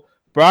questionable.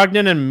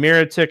 Brogdon and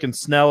Mirotic and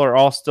Snell are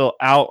all still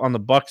out on the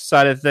Bucks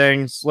side of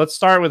things. Let's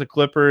start with the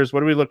Clippers.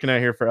 What are we looking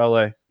at here for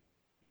LA?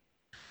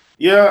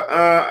 Yeah,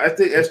 I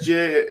think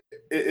SGA,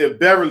 if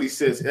Beverly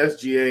says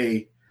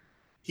SGA,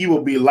 he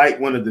will be like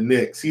one of the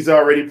Knicks. He's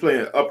already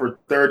playing upper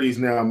 30s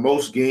now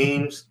most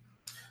games.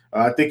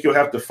 I think you'll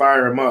have to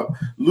fire him up.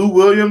 Lou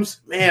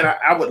Williams, man,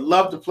 I would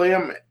love to play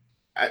him.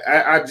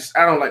 I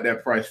don't like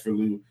that price for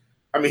Lou.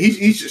 I mean,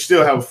 he should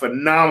still have a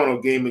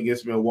phenomenal game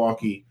against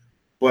Milwaukee,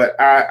 but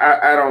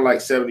I don't like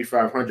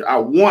 7,500. I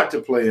want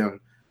to play him,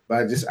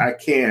 but I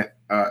can't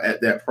at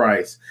that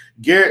price.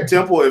 Garrett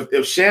Temple, if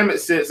Shamet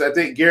sits, I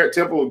think Garrett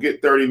Temple will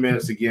get 30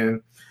 minutes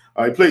again.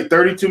 He played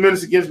 32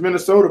 minutes against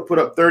Minnesota, put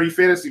up 30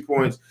 fantasy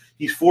points.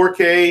 He's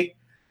 4K.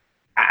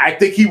 I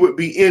think he would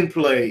be in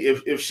play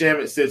if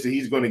Shamet sits and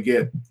he's going to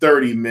get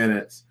 30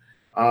 minutes.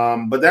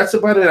 But that's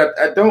about it.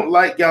 I don't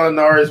like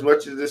Gallinari as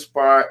much as this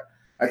spot.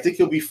 I think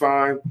he'll be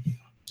fine.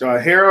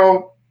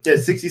 Harrell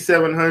at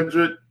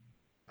 6,700.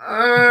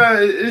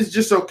 It's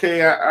just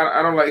okay.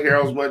 I don't like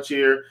Harrell as much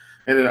here.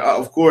 And then,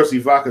 of course,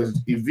 Ivica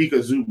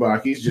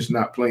Zubac. He's just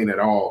not playing at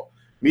all.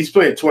 I mean, he's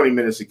playing 20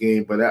 minutes a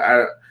game, but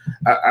I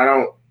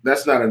don't.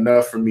 That's not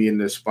enough for me in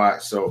this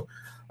spot. So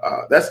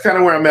that's kind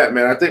of where I'm at,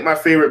 man. I think my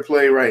favorite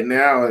play right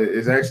now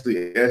is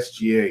actually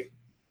SGA.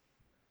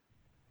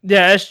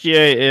 Yeah,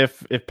 SGA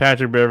if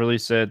Patrick Beverley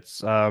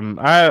sits.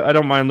 I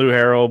don't mind Lou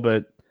Harrell,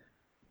 but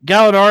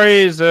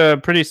Gallinari is a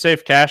pretty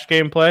safe cash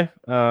game play.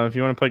 If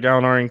you want to play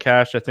Gallinari in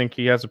cash, I think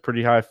he has a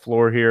pretty high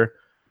floor here.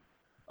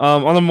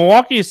 On the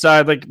Milwaukee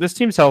side, like, this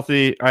team's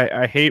healthy.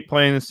 I hate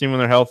playing this team when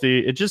they're healthy.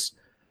 It just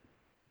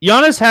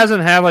Giannis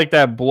hasn't had like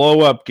that blow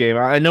up game.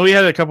 I know he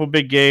had a couple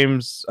big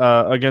games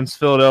against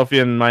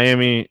Philadelphia and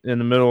Miami in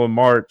the middle of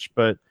March,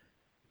 but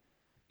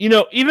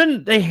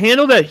even they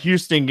handled that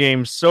Houston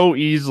game so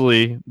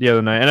easily the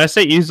other night. And I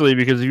say easily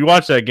because if you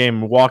watch that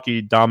game,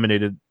 Milwaukee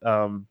dominated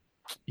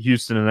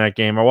Houston in that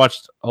game. I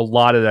watched a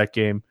lot of that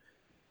game.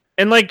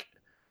 And like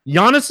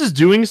Giannis is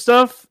doing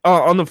stuff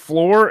on the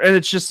floor, and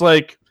it's just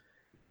like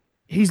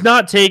he's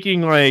not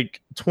taking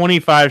like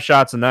 25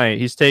 shots a night.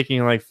 He's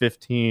taking like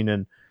 15.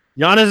 And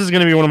Giannis is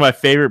going to be one of my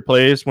favorite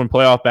plays when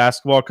playoff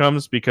basketball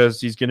comes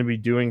because he's going to be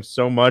doing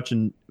so much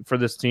for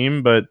this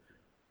team. But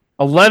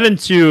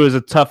 11-2 is a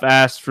tough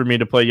ask for me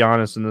to play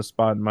Giannis in this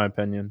spot, in my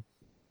opinion.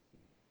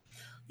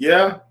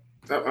 Yeah,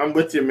 I'm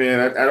with you,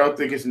 man. I don't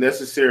think it's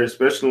necessary,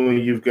 especially when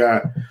you've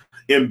got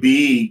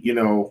Embiid,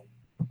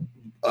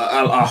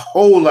 a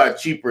whole lot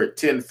cheaper at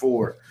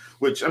 10-4,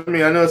 which, I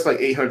mean, I know it's like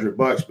 $800,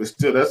 but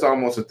still, that's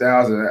almost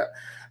 $1,000.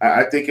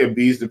 I think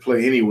Embiid's the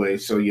play anyway.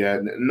 So, yeah,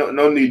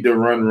 no need to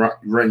run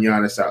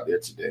Giannis out there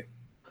today.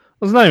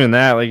 Well, it's not even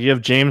that. Like, you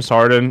have James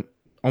Harden,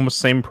 almost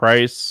same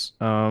price.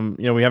 We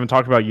haven't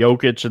talked about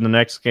Jokic in the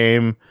next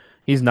game.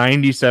 He's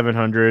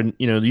 9,700.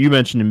 You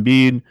mentioned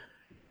Embiid.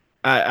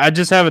 I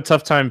just have a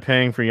tough time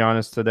paying for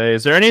Giannis today.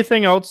 Is there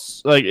anything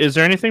else? Like, is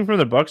there anything from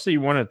the Bucks that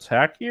you want to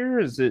attack here?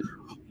 Is it?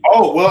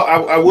 Oh, well,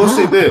 I will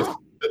say this.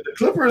 The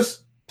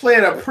Clippers play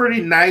at a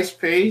pretty nice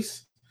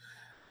pace.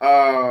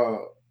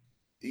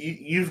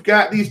 You've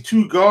got these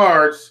two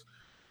guards,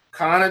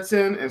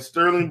 Connaughton and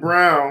Sterling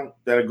Brown,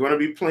 that are going to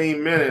be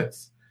playing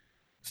minutes.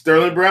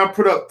 Sterling Brown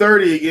put up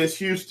 30 against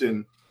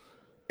Houston,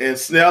 and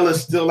Snell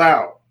is still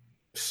out.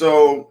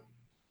 So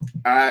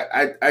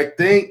I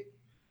think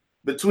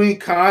between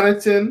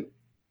Connaughton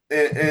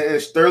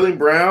and Sterling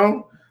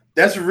Brown,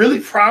 that's really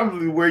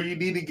probably where you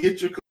need to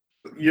get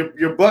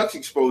your Bucks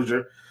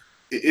exposure.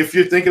 If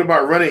you're thinking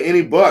about running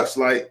any Bucks,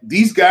 like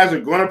these guys are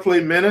going to play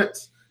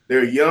minutes.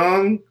 They're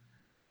young.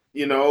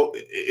 You know,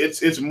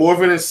 it's more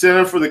of an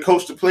incentive for the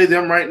coach to play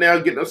them right now,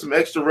 getting them some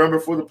extra run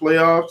before the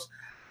playoffs.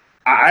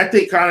 I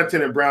think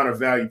Connaughton and Brown are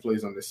value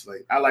plays on this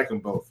slate. I like them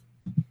both.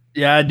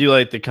 Yeah, I do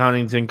like the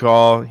Connaughton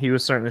call. He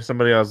was certainly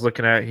somebody I was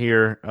looking at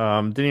here.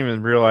 Didn't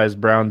even realize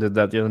Brown did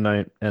that the other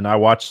night, and I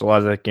watched a lot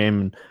of that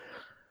game.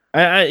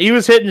 And he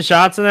was hitting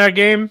shots in that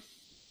game,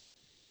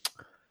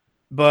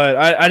 but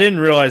I didn't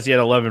realize he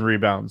had 11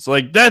 rebounds.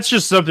 Like, that's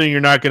just something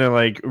you're not going to,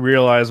 like,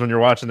 realize when you're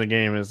watching the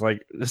game. Is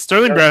like,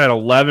 Sterling Brown had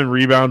 11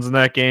 rebounds in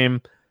that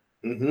game.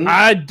 Mm-hmm.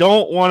 I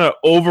don't want to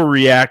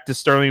overreact to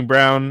Sterling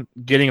Brown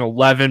getting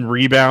 11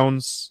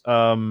 rebounds.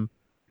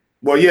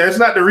 Well, yeah, it's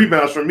not the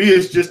rebounds. For me,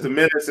 it's just the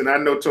minutes, and I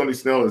know Tony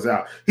Snell is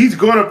out. He's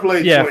going to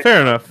play. Yeah, 20.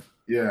 fair enough.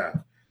 Yeah.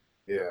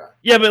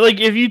 But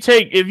like if you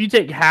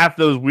take half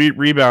those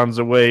rebounds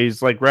away,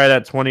 he's like right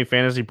at 20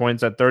 fantasy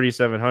points at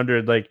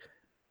 3,700. Like,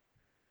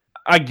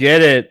 I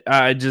get it.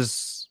 I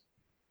just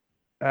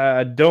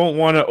don't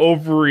want to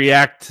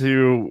overreact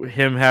to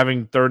him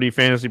having 30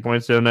 fantasy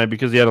points the other night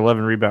because he had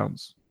 11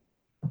 rebounds.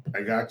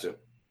 I got you.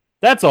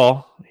 That's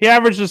all. He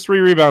averages 3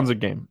 rebounds a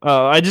game.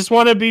 I just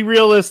want to be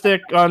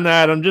realistic on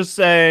that. I'm just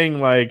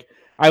saying, like,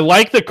 I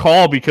like the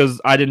call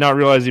because I did not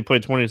realize he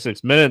played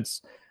 26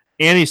 minutes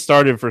and he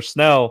started for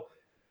Snell.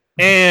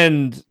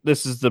 And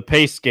this is the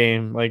pace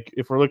game. Like,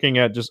 if we're looking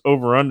at just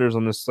over-unders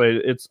on this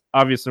slate, it's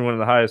obviously one of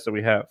the highest that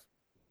we have.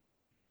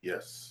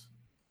 Yes.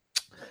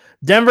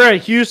 Denver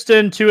at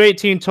Houston,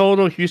 218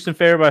 total. Houston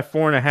favored by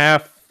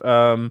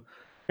 4.5.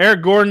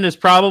 Eric Gordon is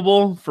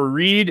probable.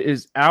 Fareed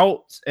is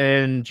out,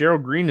 and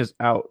Gerald Green is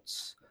out.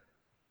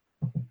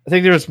 I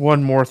think there's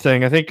one more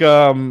thing. I think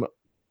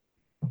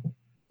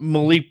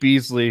Malik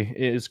Beasley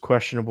is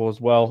questionable as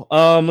well.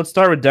 Let's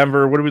start with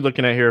Denver. What are we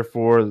looking at here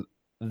for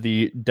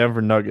the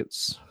Denver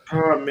Nuggets?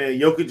 Oh, man,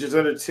 Jokic is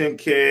under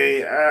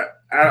 10K.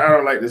 I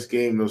don't like this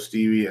game, though,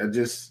 Stevie. I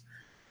just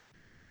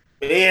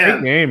 – man.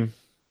 Good game.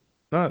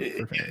 Not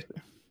for fantasy.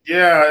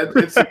 Yeah,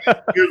 it's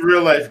a good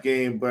real-life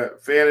game,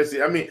 but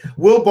fantasy – I mean,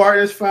 Will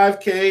Barton is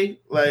 5K.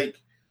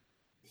 Like,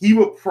 he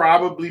would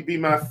probably be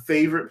my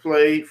favorite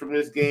play from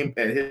this game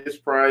at his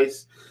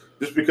price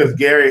just because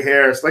Gary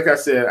Harris – like I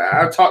said,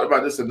 I've talked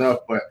about this enough,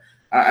 but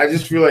I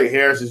just feel like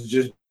Harris has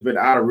just been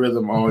out of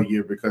rhythm all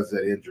year because of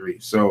that injury.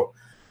 So,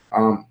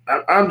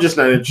 I'm just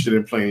not interested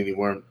in playing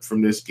anyone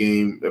from this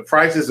game. The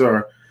prices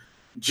are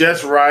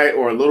just right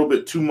or a little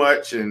bit too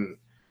much, and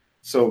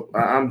so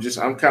I'm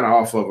kind of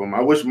off of them.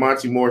 I wish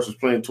Monty Morris was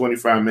playing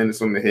 25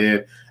 minutes on the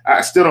head.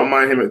 I still don't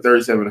mind him at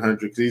 3,700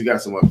 because he's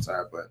got some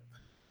upside, but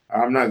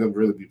I'm not going to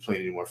really be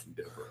playing anyone from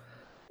Denver.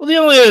 Well, the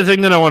only other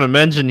thing that I want to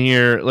mention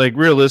here, like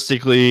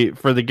realistically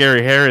for the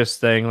Gary Harris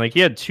thing, like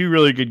he had 2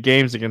 really good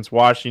games against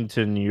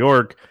Washington and New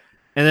York.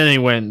 And then he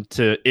went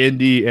to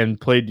Indy and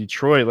played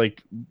Detroit,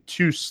 like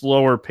 2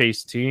 slower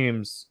paced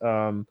teams.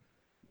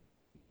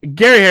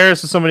 Gary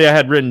Harris is somebody I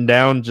had written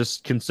down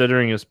just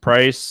considering his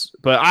price,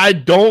 but I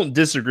don't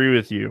disagree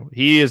with you.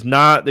 He is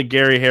not the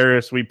Gary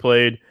Harris we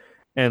played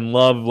and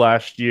loved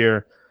last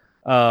year.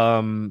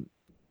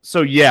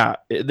 So yeah,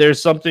 there's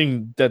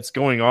something that's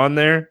going on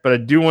there, but I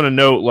do want to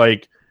note,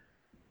 like,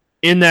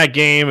 in that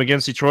game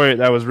against Detroit,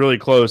 that was really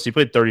close. He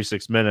played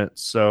 36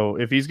 minutes. So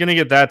if he's going to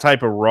get that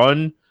type of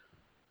run,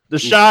 the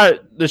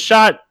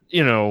shot,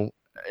 you know,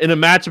 in a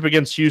matchup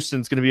against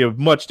Houston is going to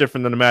be much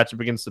different than a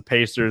matchup against the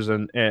Pacers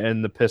and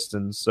the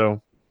Pistons.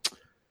 So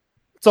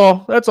that's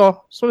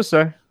all. Just want to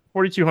say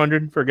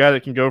 4,200 for a guy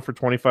that can go for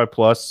 25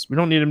 plus. We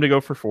don't need him to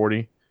go for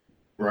 40.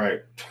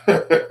 Right.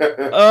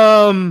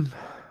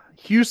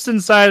 Houston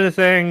side of the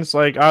things,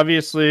 like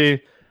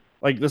obviously,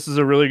 like this is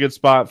a really good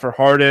spot for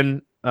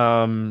Harden.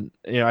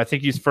 I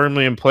think he's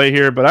firmly in play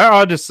here, but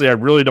I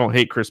really don't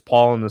hate Chris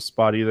Paul in this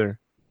spot either.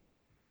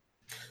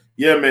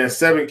 Yeah, man,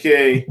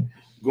 7K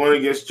going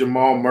against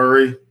Jamal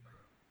Murray.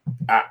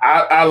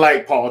 I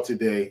like Paul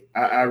today.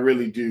 I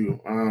really do.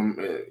 And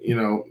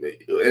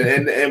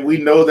we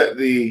know that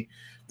the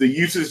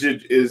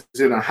usage is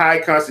in a high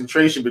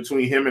concentration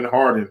between him and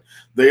Harden.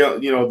 They've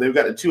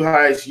got the 2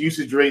 highest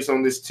usage rates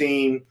on this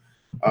team.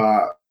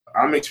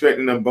 I'm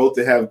expecting them both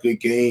to have good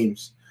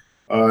games.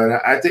 And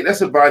I think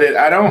that's about it.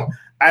 I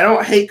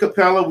don't hate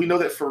Capella. We know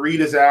that Fareed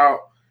is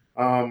out.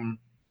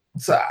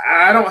 So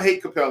I don't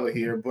hate Capella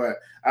here, but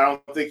I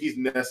don't think he's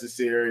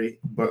necessary.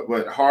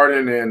 But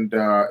Harden and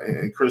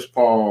Chris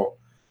Paul,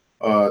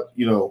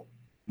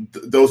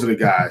 those are the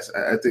guys.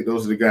 I think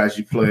those are the guys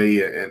you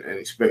play and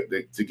expect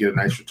to get a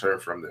nice return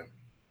from them.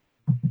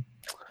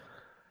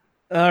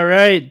 All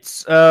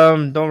right.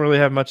 Don't really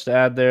have much to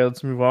add there.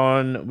 Let's move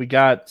on. We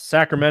got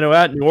Sacramento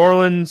at New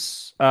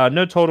Orleans.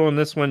 No total in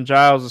this one.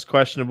 Giles is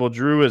questionable.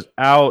 Drew is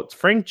out.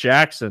 Frank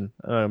Jackson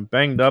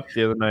banged up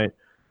the other night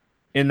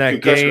in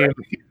that game.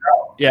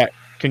 Yeah,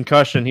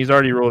 concussion. He's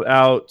already ruled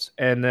out.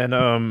 And then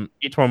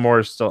Etwan Moore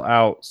is still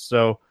out.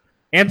 So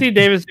Anthony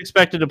Davis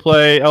expected to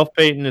play. Elf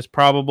Payton is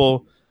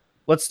probable.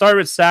 Let's start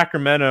with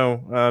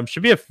Sacramento.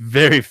 Should be a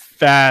very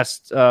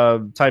fast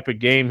type of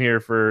game here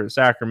for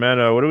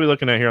Sacramento. What are we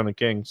looking at here on the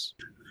Kings?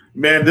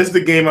 Man, this is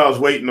the game I was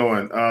waiting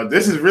on.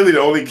 This is really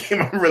the only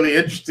game I'm really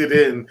interested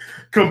in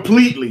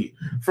completely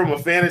from a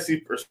fantasy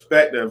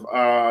perspective.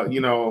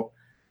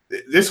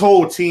 This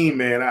whole team,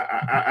 man,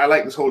 I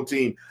like this whole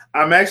team.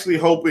 I'm actually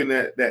hoping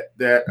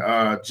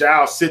that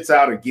Giles sits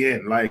out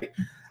again. Like,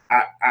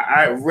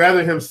 I'd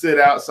rather him sit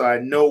out so I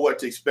know what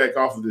to expect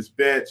off of this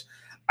bench.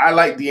 I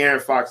like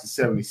De'Aaron Fox at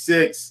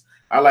 76.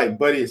 I like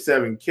Buddy at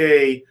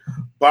 7K.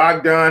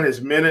 Bogdan,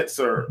 his minutes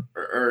are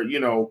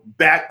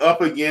back up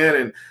again,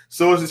 and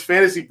so is his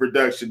fantasy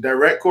production.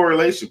 Direct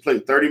correlation.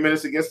 Played 30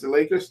 minutes against the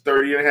Lakers,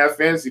 30 and a half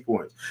fantasy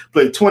points.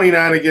 Played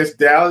 29 against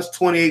Dallas,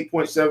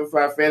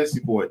 28.75 fantasy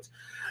points.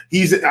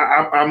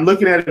 I'm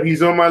looking at him.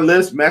 He's on my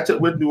list.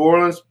 Matchup with New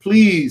Orleans.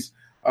 Please,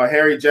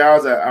 Harry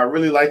Giles, I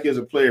really like you as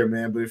a player,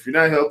 man. But if you're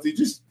not healthy,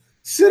 just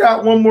sit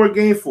out one more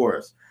game for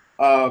us.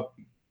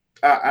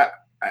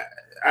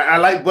 I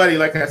like Buddy,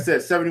 like I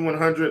said,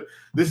 7,100.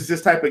 This is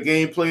his type of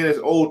game. Playing his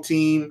old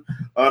team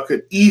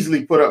could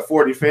easily put up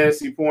 40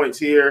 fantasy points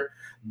here.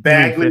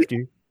 Bagley,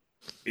 50.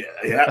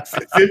 Yeah,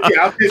 50.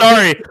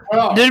 Sorry,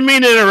 didn't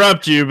mean to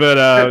interrupt you,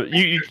 but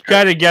you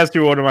kind of guessed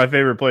who one of my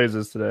favorite plays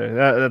is today.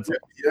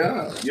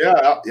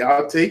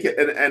 I'll take it.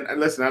 And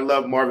listen, I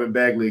love Marvin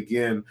Bagley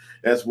again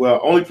as well.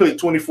 Only played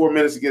 24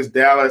 minutes against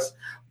Dallas,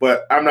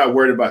 but I'm not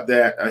worried about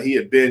that. He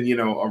had been,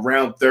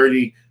 around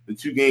 30 the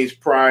 2 games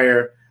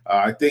prior.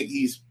 I think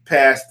he's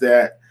past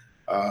that.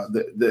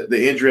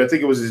 The injury, I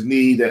think it was his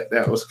knee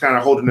that was kind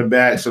of holding him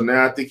back. So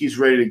now I think he's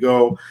ready to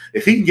go.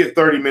 If he can get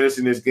 30 minutes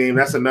in this game,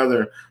 that's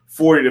another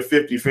 40 to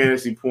 50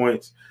 fantasy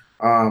points.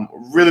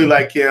 Really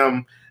like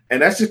him.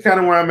 And that's just kind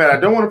of where I'm at. I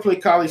don't want to play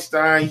Cauley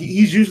Stein.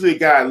 He's usually a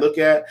guy I look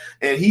at,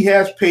 and he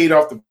has paid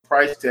off the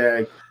price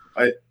tag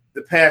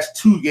the past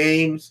 2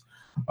 games.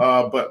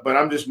 But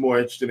I'm just more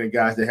interested in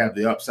guys that have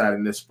the upside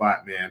in this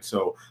spot, man.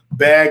 So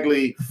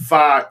Bagley,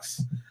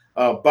 Fox,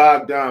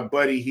 Bogdan,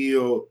 Buddy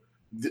Hield,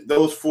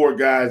 those 4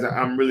 guys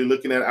I'm really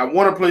looking at. I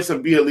want to play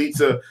some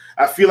Bielitsa.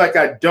 I feel like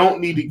I don't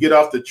need to get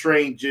off the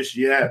train just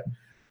yet.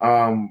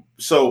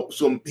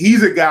 So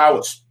he's a guy I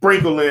would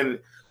sprinkle in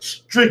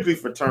strictly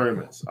for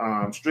tournaments.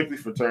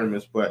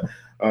 But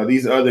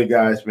these other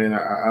guys, man,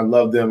 I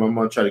love them. I'm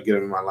going to try to get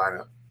them in my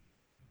lineup.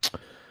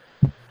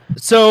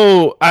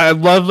 So I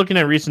love looking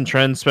at recent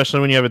trends, especially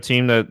when you have a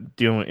team that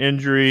dealing with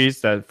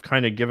injuries, that have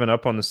kind of given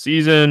up on the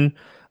season.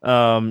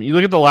 You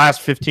look at the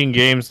last 15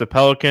 games, the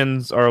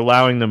Pelicans are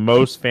allowing the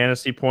most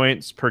fantasy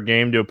points per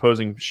game to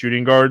opposing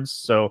shooting guards.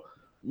 So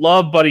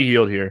love Buddy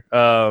Hield here.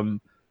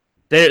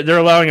 They're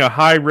allowing a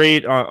high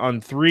rate on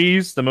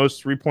threes, the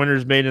most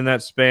 3-pointers made in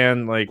that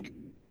span. Like,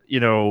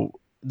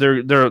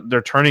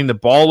 they're turning the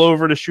ball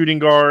over to shooting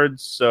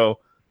guards. So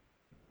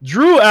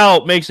Drew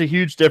out makes a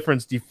huge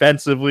difference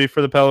defensively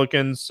for the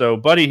Pelicans. So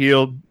Buddy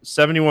Hield,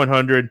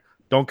 7,100.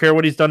 Don't care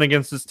what he's done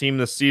against this team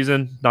this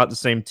season. Not the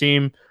same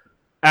team.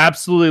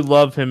 Absolutely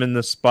love him in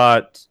this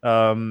spot.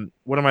 One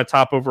of my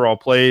top overall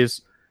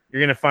plays.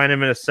 You're going to find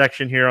him in a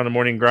section here on the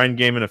Morning Grind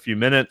game in a few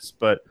minutes.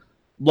 But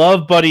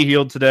love Buddy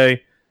Hield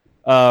today.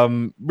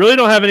 Really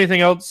don't have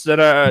anything else that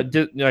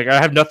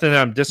I have nothing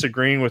that I'm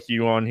disagreeing with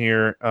you on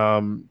here.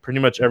 Pretty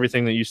much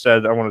everything that you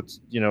said, I want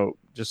to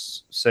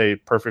just say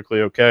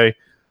perfectly okay.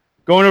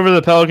 Going over to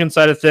the Pelican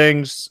side of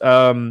things,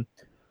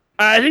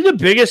 I think the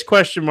biggest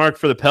question mark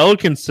for the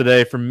Pelicans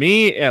today, for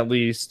me at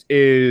least,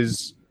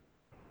 is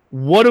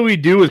what do we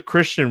do with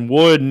Christian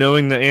Wood,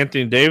 knowing that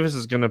Anthony Davis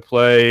is going to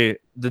play?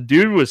 The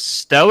dude was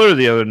stellar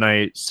the other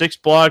night. 6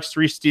 blocks,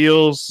 3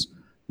 steals,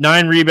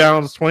 9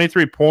 rebounds,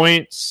 23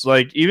 points.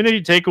 Like, even if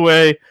you take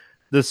away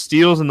the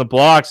steals and the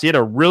blocks, he had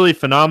a really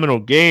phenomenal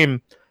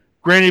game.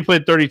 Granted, he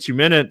played 32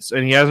 minutes,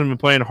 and he hasn't been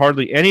playing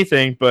hardly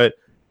anything, but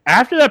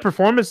after that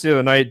performance the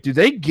other night, do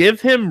they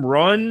give him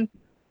run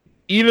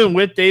even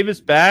with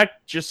Davis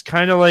back? Just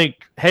kind of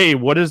like, hey,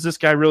 what does this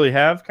guy really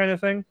have kind of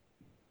thing?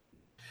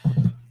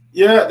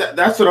 Yeah,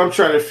 that's what I'm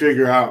trying to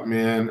figure out,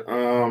 man.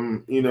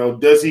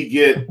 Does he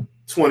get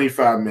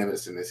 25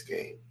 minutes in this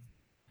game?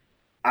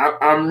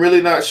 I'm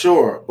really not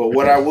sure. But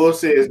what I will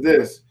say is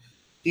this.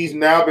 He's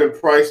now been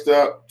priced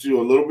up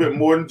to a little bit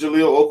more than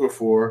Jahlil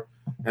Okafor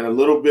and a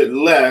little bit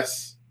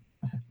less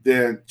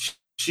than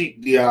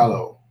Cheik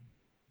Diallo.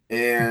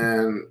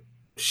 And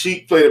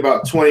Sheik played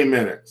about 20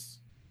 minutes.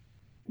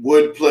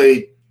 Wood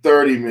played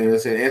 30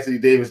 minutes, and Anthony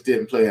Davis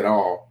didn't play at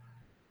all.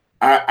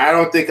 I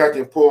don't think I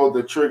can pull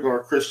the trigger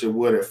on Christian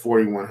Wood at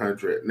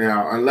 4,100.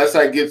 Now, unless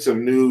I get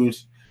some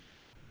news,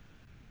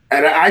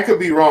 And I could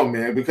be wrong,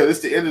 man, because it's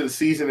the end of the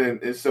season,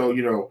 and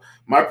so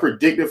my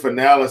predictive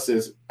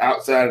analysis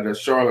outside of the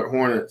Charlotte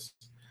Hornets,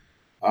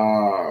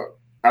 I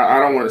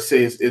don't want to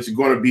say it's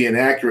going to be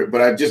inaccurate,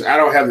 but I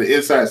don't have the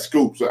inside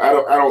scoop, so I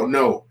don't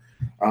know.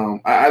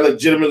 I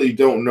legitimately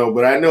don't know,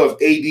 but I know if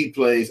AD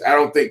plays, I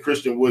don't think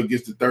Christian Wood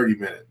gets to 30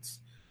 minutes.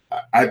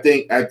 I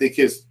think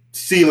his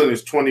ceiling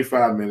is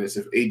 25 minutes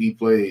if AD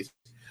plays,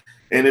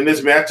 and in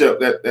this matchup,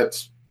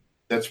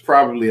 that's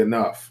probably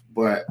enough.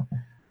 But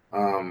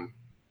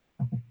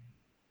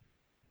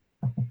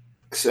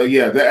so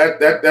yeah,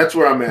 that's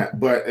where I'm at.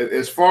 But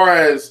as far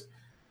as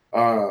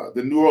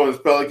the New Orleans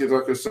Pelicans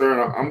are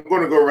concerned, I'm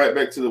going to go right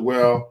back to the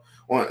well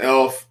on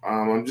Elf.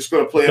 I'm just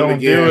going to play him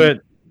again. Don't do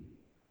it.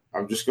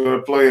 I'm just going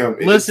to play him.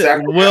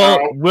 Listen,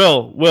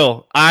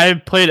 Will. I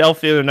played Elf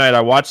the other night.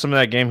 I watched some of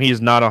that game.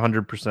 He's not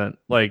 100%.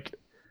 Like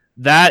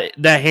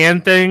that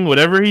hand thing,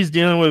 whatever he's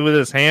dealing with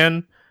his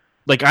hand,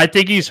 like I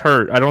think he's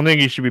hurt. I don't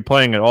think he should be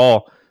playing at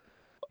all.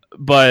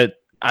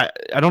 But I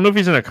don't know if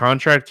he's in a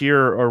contract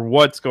year or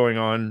what's going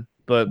on.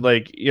 But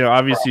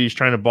obviously he's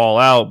trying to ball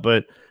out.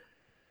 But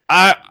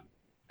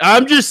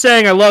I'm just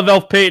saying I love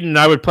Elf Payton.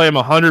 I would play him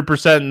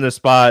 100% in this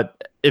spot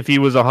if he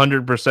was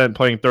 100%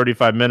 playing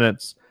 35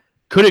 minutes.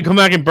 Could it come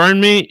back and burn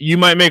me? You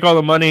might make all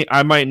the money.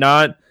 I might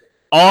not.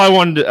 All I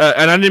wanted to,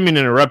 and I didn't mean to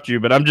interrupt you,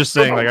 but I'm just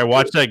saying, I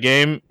watched that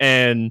game,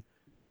 and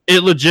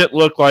it legit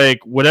looked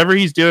like whatever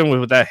he's dealing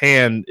with that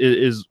hand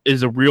is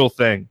a real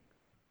thing.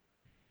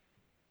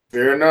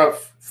 Fair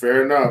enough.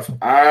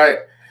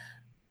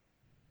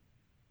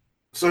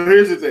 So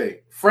here's the thing.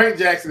 Frank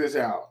Jackson is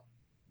out.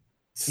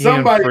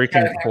 Somebody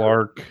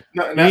Clark.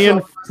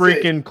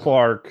 Ian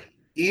Clark.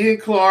 Ian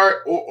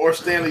Clark or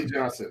Stanley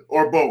Johnson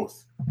or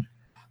both.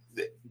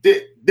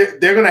 They're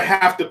going to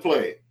have to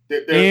play.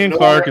 Ian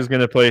Clark is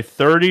going to play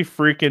 30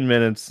 freaking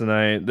minutes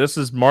tonight. This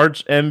is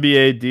March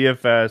NBA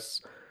DFS.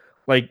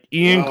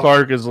 Ian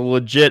Clark is a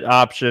legit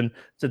option.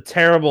 It's a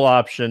terrible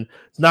option.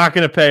 It's not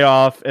going to pay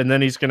off, and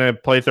then he's going to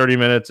play 30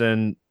 minutes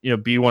and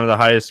be one of the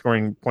highest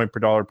scoring point per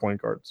dollar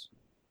point guards.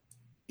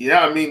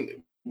 Yeah, I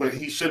mean, but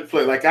he should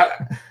play.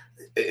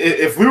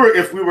 If we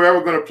were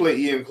ever going to play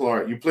Ian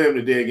Clark, you play him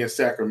today against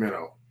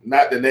Sacramento,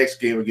 not the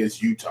next game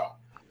against Utah.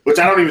 Which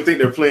I don't even think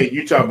they're playing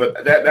Utah,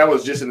 but that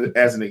was just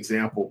as an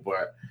example.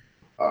 But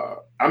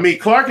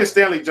Clark and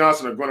Stanley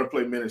Johnson are going to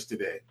play minutes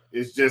today.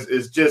 It's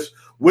just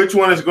which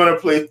one is going to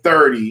play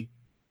 30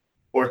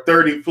 or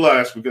 30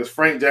 plus, because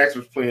Frank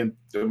Jackson was playing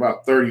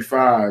about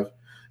 35,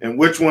 and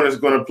which one is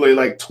going to play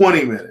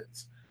 20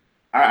 minutes.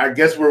 I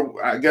guess we're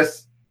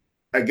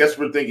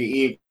thinking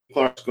Ian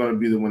Clark's going to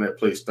be the one that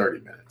plays 30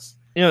 minutes.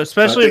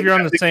 Especially if you're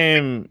on the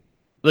same.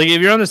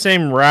 If you're on the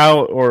same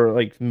route or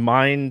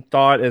mind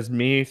thought as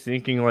me,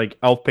 thinking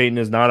Elf Payton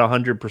is not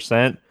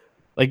 100%,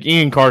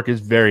 Ian Clark is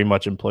very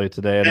much in play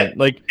today.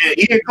 And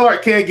Ian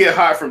Clark can't get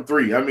hot from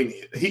three. I mean,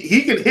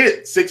 he can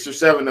hit 6 or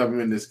 7 of them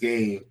in this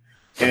game.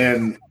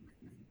 And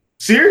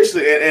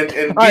seriously,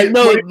 and I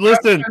know.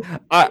 Listen,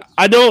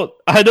 I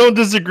don't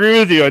disagree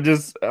with you.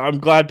 I'm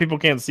glad people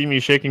can't see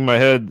me shaking my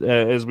head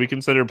as we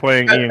consider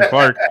playing Ian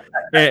Clark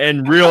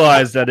and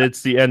realize that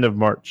it's the end of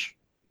March.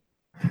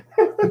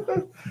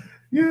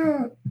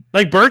 Yeah,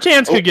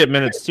 Bertans could get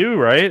minutes too,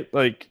 right?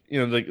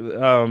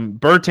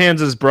 Bertans'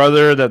 his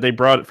brother that they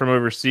brought from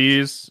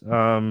overseas.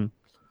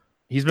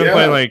 He's been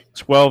playing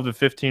 12 to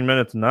 15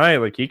 minutes a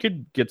night. He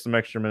could get some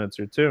extra minutes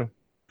here too.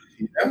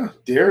 Yeah,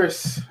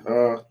 Darius.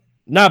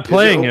 Not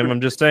playing him.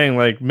 I'm just saying,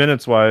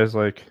 minutes wise,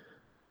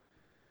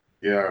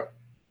 Yeah,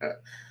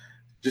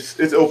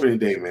 it's opening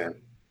day, man.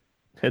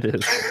 It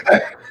is.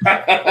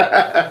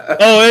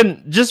 Oh,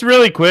 and just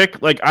really quick,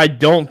 I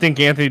don't think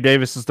Anthony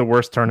Davis is the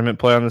worst tournament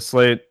play on the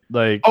slate.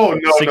 No.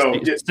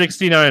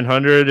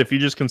 6,900. If you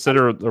just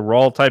consider the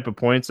raw type of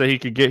points that he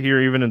could get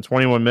here, even in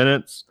 21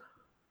 minutes.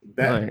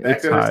 Back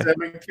at the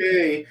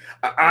 7K.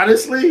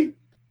 Honestly,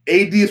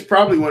 AD is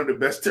probably one of the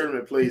best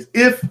tournament plays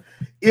if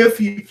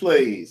he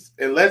plays,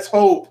 and let's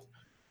hope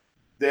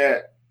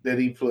that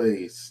he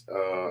plays.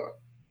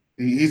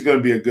 He's going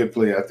to be a good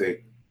play, I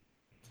think.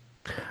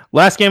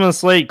 Last game on the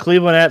slate,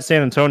 Cleveland at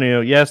San Antonio.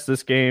 Yes,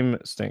 this game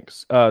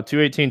stinks.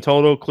 218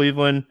 total.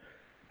 Cleveland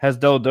has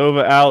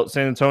Deladova out.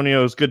 San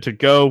Antonio is good to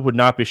go. Would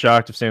not be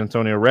shocked if San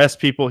Antonio rests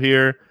people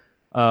here.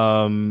 What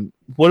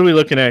are we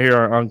looking at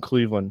here on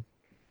Cleveland?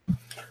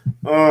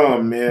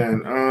 Oh,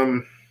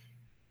 man.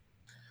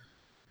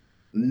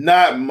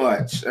 Not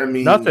much. I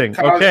mean, nothing.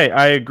 Okay,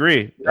 I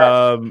agree.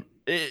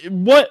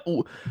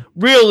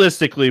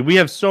 Realistically, we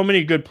have so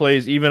many good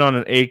plays even on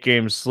an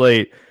 8-game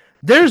slate.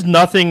 There's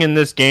nothing in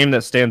this game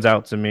that stands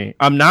out to me.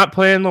 I'm not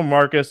playing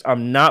LaMarcus.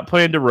 I'm not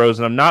playing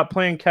DeRozan. I'm not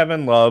playing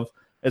Kevin Love.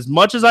 As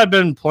much as I've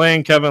been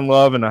playing Kevin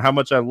Love and how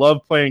much I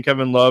love playing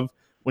Kevin Love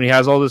when he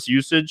has all this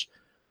usage,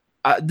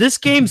 this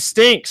game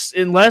stinks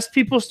unless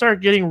people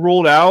start getting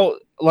ruled out.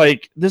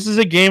 This is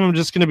a game I'm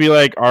just going to be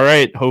all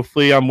right,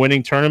 hopefully I'm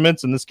winning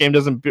tournaments and this game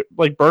doesn't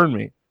burn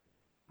me.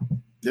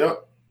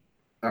 Yep.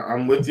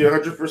 I'm with you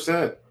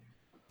 100%.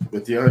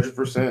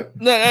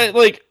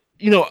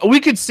 We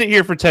could sit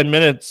here for 10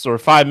 minutes or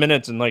 5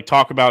 minutes and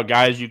talk about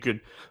guys you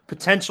could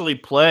potentially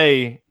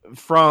play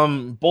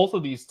from both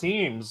of these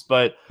teams,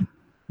 but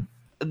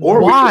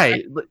Or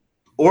why?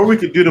 Or we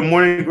could do the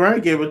morning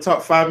grind game and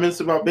talk 5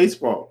 minutes about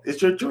baseball.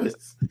 It's your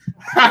choice.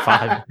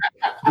 5.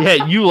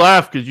 Yeah, you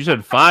laughed because you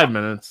said 5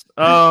 minutes.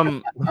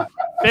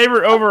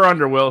 Favorite over or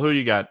under, Will? Who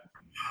you got?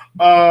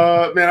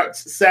 Man,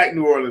 sack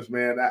New Orleans,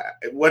 man.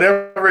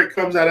 Whatever it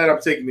comes out at, I'm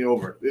taking the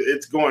over.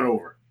 It's going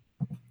over.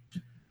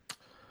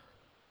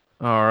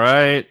 All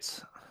right.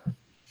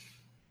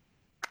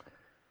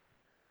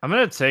 I'm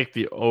going to take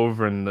the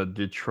over in the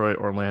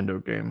Detroit-Orlando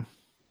game.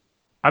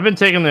 I've been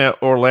taking the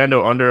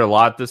Orlando under a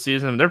lot this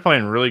season. They're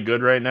playing really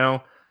good right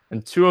now,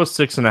 and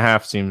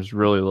 206.5 seems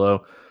really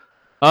low.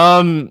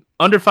 Under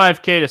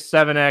 5K to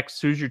 7X.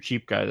 Who's your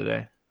cheap guy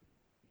today?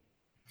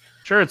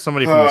 Sure, it's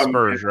somebody from the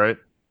Spurs, right?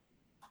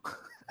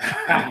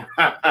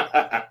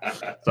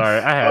 Sorry,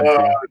 I had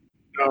to.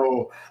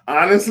 No,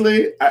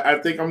 honestly, I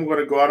think I'm going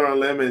to go out on a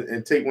limb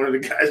and take one of the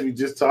guys we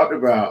just talked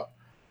about.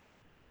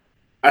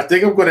 I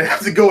think I'm going to have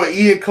to go with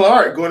Ian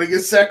Clark going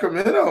against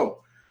Sacramento.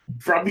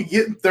 Probably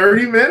getting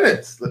 30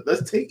 minutes.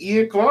 Let's take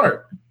Ian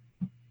Clark.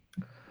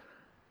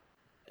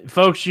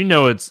 Folks, you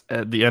know it's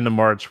at the end of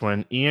March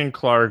when Ian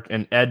Clark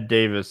and Ed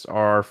Davis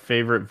are our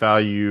favorite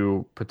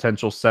value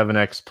potential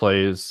 7X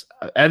plays.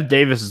 Ed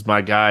Davis is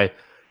my guy.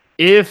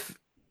 If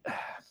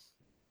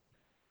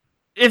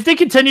they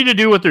continue to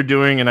do what they're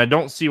doing, and I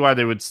don't see why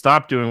they would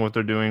stop doing what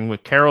they're doing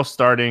with Carroll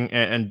starting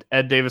and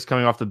Ed Davis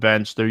coming off the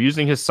bench, they're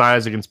using his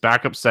size against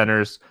backup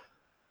centers.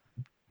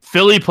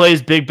 Philly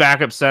plays big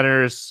backup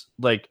centers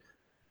like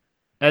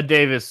Ed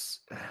Davis.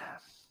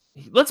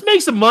 Let's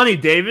make some money,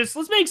 Davis.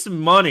 Let's make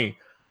some money.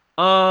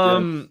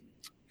 Over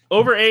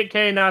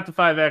 8K, not the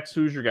 5X.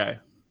 Who's your guy?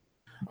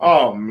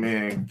 Oh,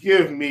 man.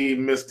 Give me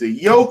Mr.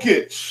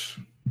 Jokic.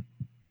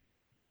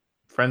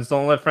 Friends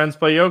don't let friends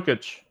play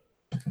Jokic.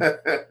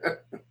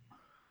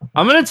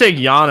 I'm going to take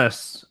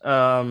Giannis.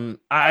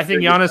 I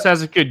think Giannis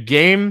has a good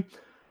game.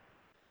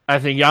 I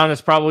think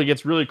Giannis probably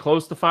gets really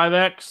close to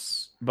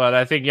 5X, but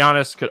I think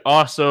Giannis could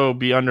also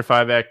be under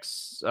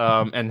 5X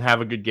and have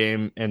a good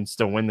game and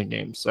still win the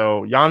game.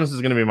 So Giannis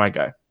is going to be my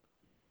guy.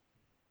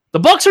 The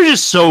Bucks are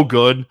just so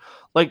good.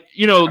 Like,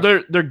 you know,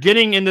 they're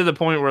getting into the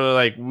point where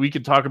like we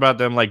could talk about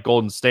them like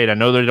Golden State. I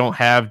know they don't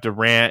have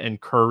Durant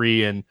and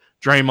Curry and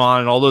Draymond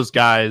and all those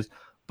guys,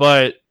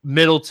 but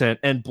Middleton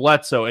and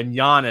Bledsoe and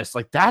Giannis,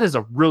 like that is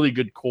a really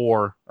good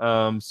core.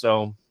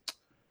 So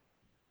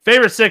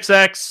favorite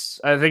 6X,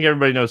 I think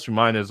everybody knows who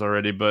mine is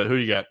already, but who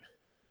you got?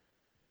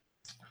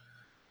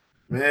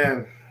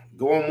 Man,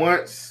 going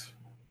once,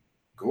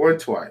 going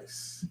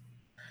twice.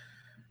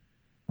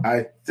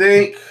 I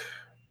think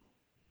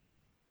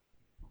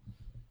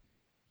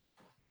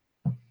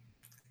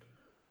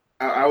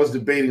I was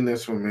debating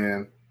this one,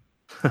 man.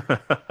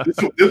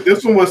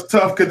 This one was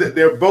tough because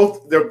they're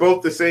both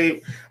the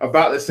same,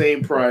 about the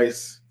same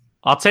price.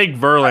 I'll take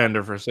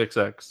Verlander for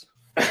 6X.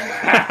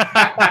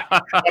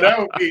 That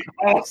would be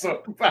awesome,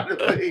 by the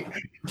way.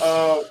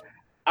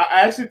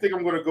 I actually think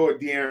I'm going to go with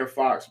De'Aaron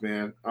Fox,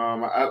 man.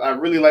 I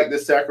really like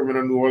this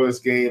Sacramento New Orleans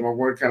game. I'm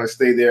going to kind of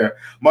stay there.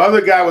 My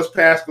other guy was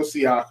Pascal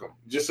Siakam,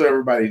 just so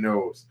everybody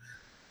knows.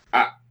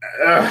 That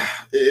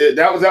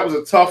was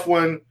a tough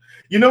one.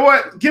 You know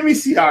what? Give me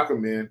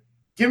Siakam, man.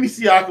 Give me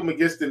Siakam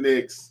against the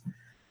Knicks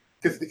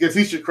because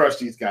he should crush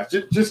these guys.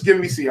 Just give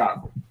me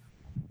Siakam.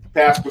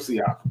 Pascal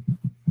Siakam.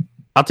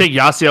 I'll take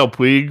Yasiel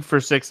Puig for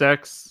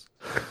 6X.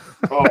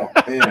 Oh,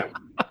 man.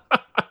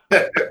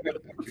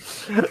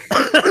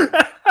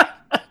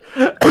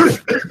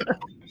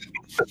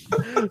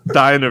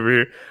 Dying over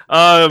here.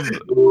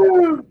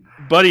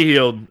 Buddy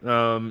Hield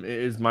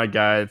is my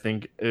guy. I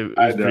think it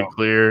was pretty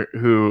clear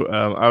who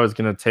I was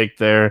going to take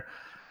there.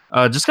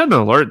 Just got an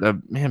alert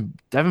that, man,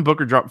 Devin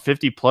Booker dropped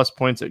 50-plus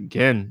points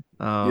again.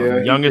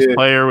 Youngest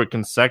player with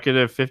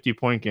consecutive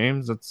 50-point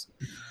games.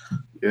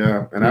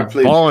 And I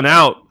played balling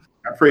out.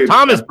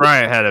 Thomas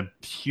Bryant had a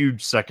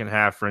huge second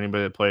half for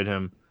anybody that played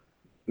him.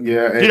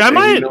 Yeah, dude,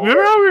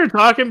 remember how we were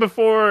talking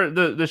before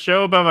the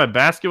show about my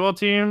basketball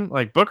team?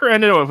 Like Booker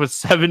ended up with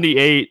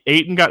 78,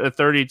 Ayton got to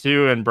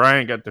 32, and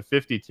Bryant got to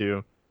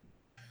 52.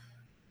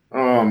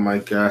 Oh my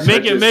gosh!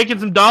 Making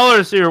some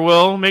dollars here,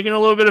 Will. Making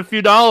a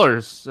few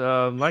dollars.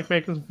 Like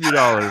making some few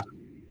dollars.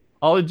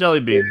 Ollie jelly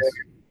beans.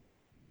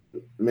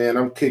 Man,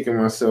 I'm kicking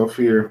myself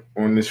here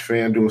on this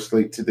FanDuel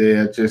slate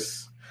today.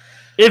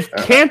 If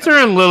Cantor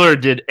and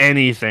Lillard did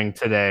anything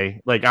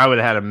today, like I would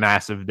have had a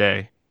massive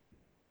day.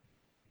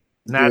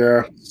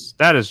 That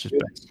is just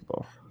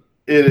basketball.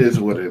 It is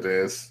what it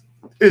is.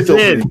 It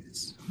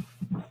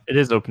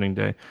is opening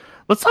day.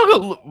 Let's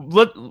talk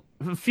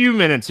a few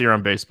minutes here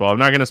on baseball. I'm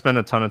not going to spend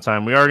a ton of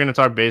time. We are going to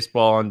talk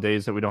baseball on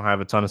days that we don't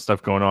have a ton of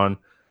stuff going on.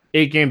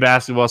 8-game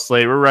basketball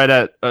slate. We're right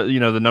at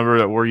the number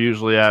that we're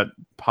usually at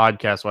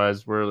podcast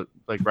wise. We're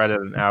like right at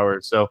an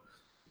hour. So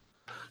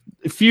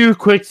a few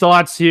quick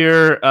thoughts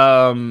here.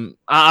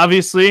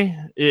 Obviously,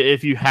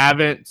 if you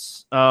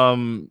haven't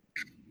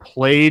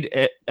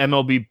played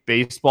MLB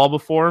baseball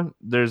before,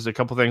 there's a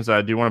couple things that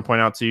I do want to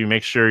point out to you.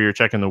 Make sure you're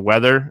checking the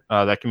weather.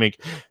 That can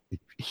make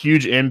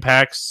huge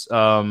impacts.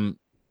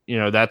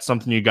 that's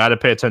something you got to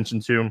pay attention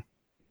to.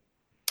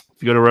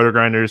 If you go to Roto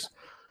Grinders,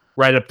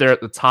 right up there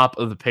at the top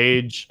of the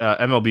page,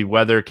 MLB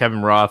weather,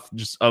 Kevin Roth,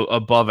 just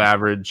above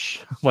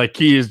average. Like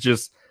he's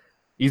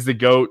the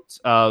GOAT.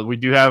 We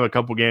do have a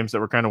couple games that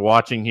we're kind of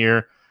watching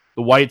here.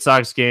 The White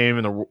Sox game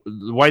and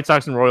the White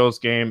Sox and Royals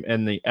game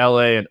and the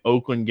LA and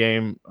Oakland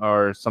game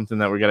are something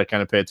that we got to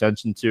kind of pay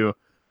attention to.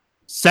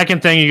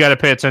 Second thing you got to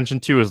pay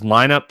attention to is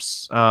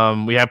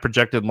lineups. We have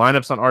projected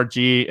lineups on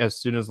RG. As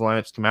soon as the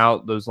lineups come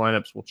out, those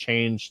lineups will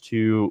change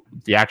to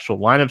the actual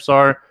lineups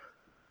are.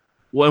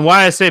 Well, and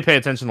why I say pay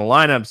attention to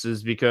lineups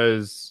is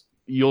because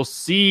you'll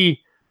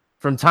see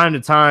from time to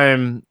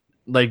time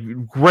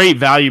like great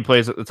value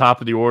plays at the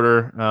top of the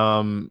order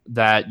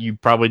that you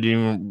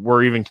probably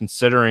were even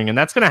considering, and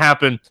that's going to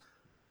happen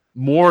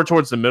more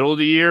towards the middle of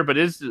the year. But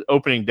it's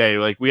opening day.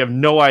 Like we have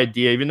no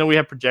idea, even though we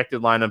have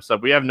projected lineups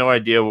up, we have no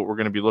idea what we're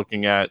going to be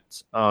looking at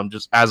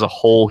just as a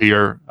whole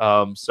here.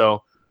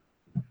 So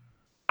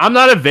I'm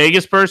not a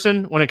Vegas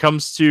person when it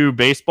comes to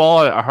baseball.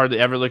 I hardly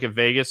ever look at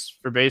Vegas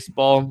for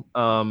baseball.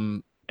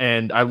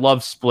 And I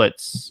love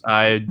splits.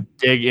 I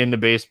dig into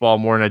baseball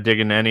more than I dig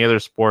into any other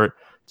sport.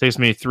 It takes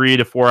me 3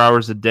 to 4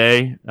 hours a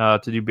day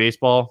to do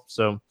baseball.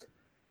 So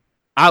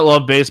I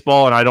love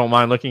baseball, and I don't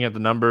mind looking at the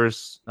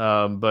numbers.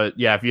 But,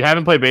 yeah, if you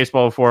haven't played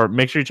baseball before,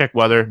 make sure you check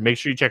weather. Make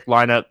sure you check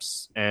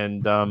lineups.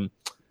 And,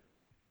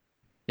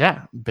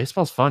 yeah,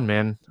 baseball's fun,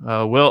 man.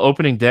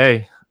 Opening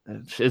day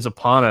is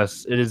upon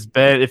us. It has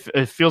been.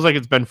 It feels like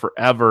it's been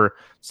forever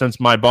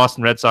since my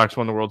Boston Red Sox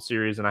won the World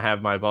Series, and I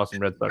have my Boston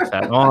Red Sox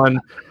hat on.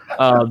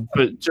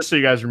 But just so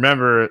you guys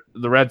remember,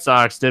 the Red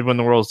Sox did win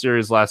the World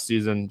Series last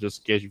season, just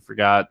in case you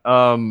forgot.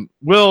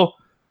 Will,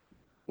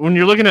 when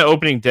you're looking at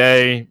opening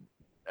day,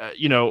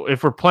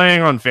 if we're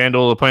playing on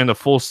FanDuel, playing the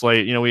full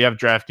slate, we have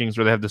DraftKings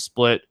where they have the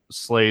split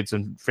slates,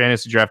 and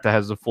FantasyDraft that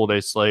has the full day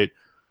slate.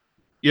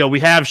 We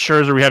have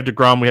Scherzer, we have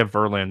DeGrom, we have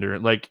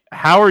Verlander. Like,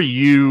 how are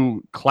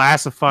you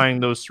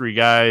classifying those three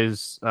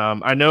guys?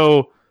 I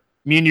know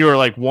me and you are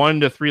like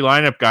 1 to 3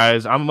 lineup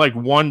guys. I'm like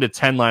 1 to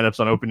 10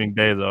 lineups on opening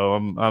day, though.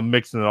 I'm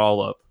mixing it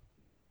all up.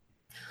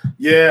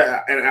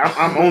 Yeah, and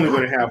I'm only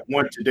going to have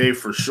one today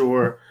for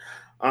sure.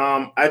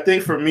 I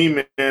think for me,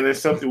 man, it's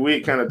something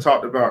we kind of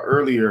talked about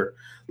earlier.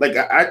 Like,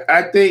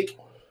 I think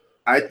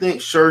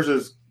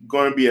Scherzer's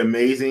going to be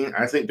amazing.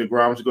 I think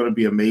DeGrom's going to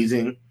be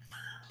amazing.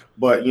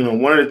 But,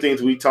 one of the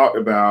things we talked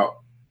about,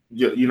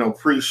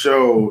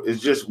 pre-show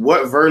is just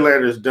what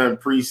Verlander's done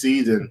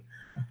preseason.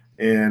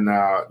 And,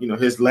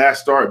 his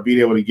last start being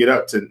able to get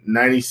up to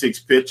 96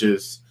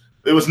 pitches.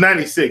 It was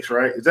 96,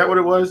 right? Is that what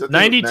it was?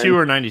 92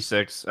 or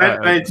 96.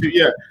 92,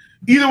 yeah.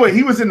 Either way,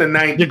 he was in the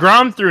 90s.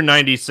 DeGrom threw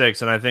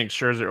 96, and I think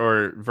Scherzer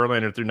or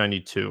Verlander threw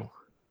 92.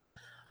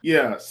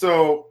 Yeah,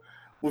 so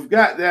we've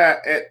got that.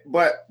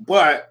 But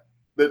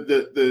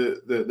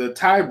the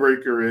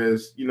tiebreaker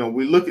is,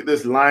 we look at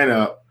this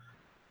lineup,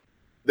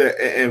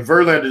 and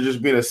Verlander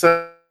just being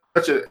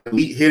such an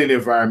elite hitting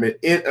environment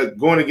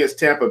going against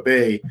Tampa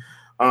Bay.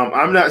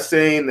 I'm not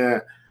saying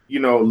that,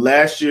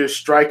 last year's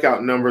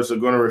strikeout numbers are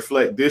going to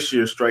reflect this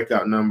year's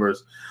strikeout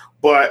numbers.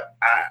 But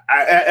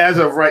I, as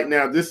of right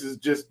now, this is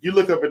just – you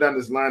look up and down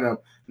this lineup,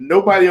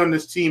 nobody on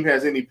this team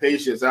has any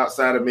patience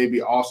outside of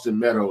maybe Austin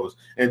Meadows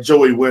and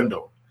Joey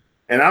Wendell.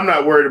 And I'm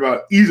not worried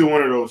about either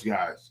one of those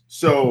guys.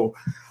 So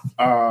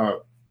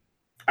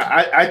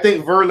I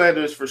think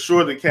Verlander is for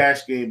sure the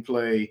cash game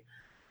play.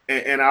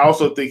 And I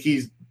also think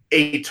he's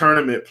a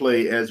tournament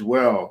play as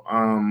well.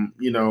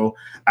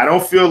 I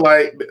don't feel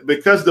like –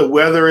 because the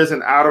weather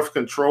isn't out of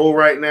control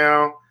right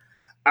now,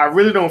 I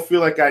really don't feel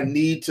like I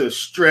need to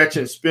stretch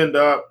and spend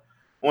up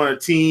on a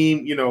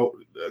team.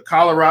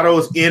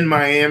 Colorado's in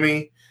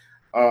Miami.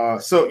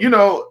 So,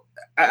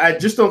 I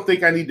just don't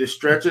think I need to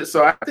stretch it.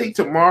 So I think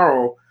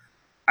tomorrow,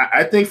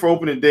 I think for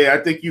opening day, I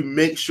think you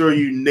make sure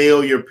you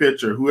nail your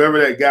pitcher, whoever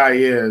that guy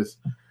is.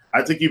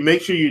 I think you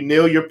make sure you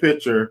nail your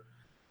pitcher.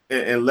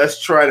 And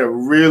let's try to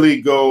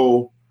really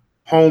go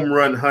home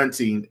run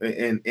hunting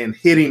and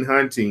hitting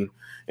hunting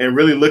and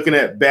really looking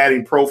at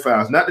batting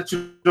profiles. Not that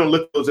you don't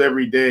look at those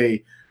every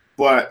day,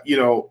 but,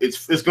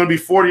 it's going to be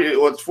 40.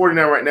 Well, it's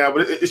 49 right now,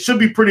 but it should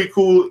be pretty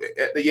cool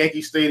at the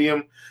Yankee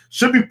Stadium.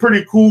 Should be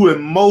pretty cool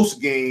in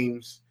most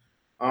games.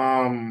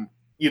 And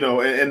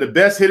the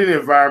best hitting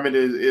environment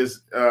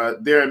is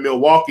there in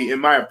Milwaukee, in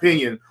my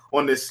opinion,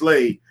 on this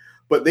slate.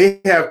 But they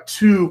have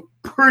 2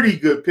 pretty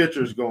good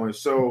pitchers going.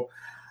 So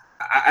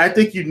I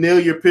think you nail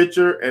your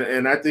pitcher,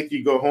 and I think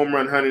you go home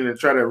run hunting and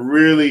try to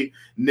really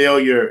nail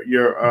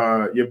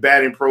your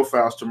batting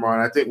profiles tomorrow.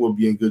 And I think we'll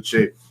be in good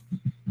shape.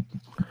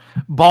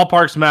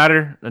 Ballparks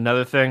matter.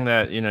 Another thing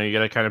that you got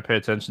to kind of pay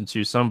attention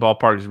to. Some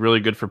ballparks really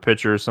good for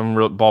pitchers. Some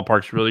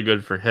ballparks really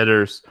good for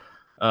hitters.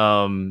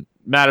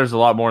 Matters a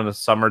lot more in the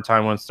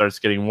summertime when it starts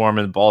getting warm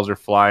and the balls are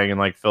flying in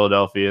like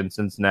Philadelphia and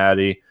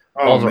Cincinnati.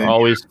 Balls are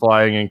always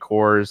flying in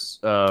cores.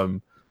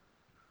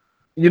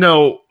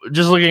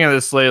 Just looking at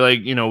this slate, like,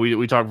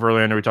 we talk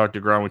Verlander, we talk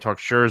DeGrom, we talk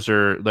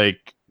Scherzer.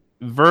 Like,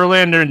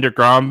 Verlander and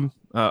DeGrom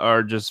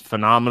are just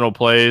phenomenal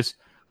plays.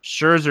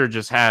 Scherzer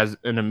just has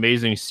an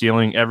amazing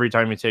ceiling every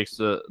time he takes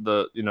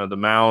the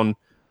mound.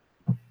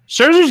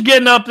 Scherzer's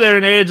getting up there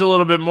in age a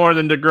little bit more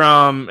than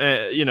DeGrom,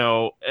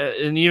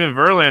 and even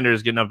Verlander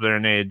is getting up there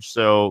in age.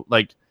 So,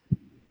 like,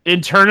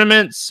 in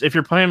tournaments, if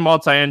you're playing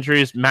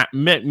multi-entries,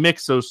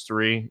 mix those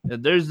three.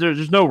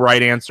 There's no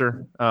right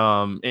answer.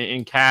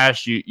 In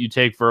cash, you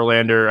take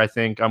Verlander. I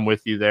think I'm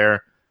with you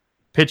there.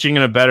 Pitching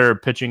in a better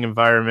pitching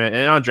environment.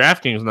 And on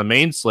DraftKings, on the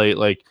main slate,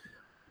 like,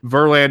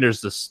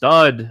 Verlander's the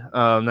stud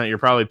that you're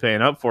probably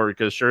paying up for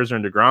because Scherzer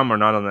and DeGrom are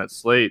not on that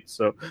slate.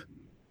 So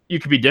you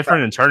could be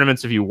different in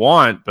tournaments if you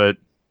want, but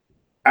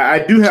I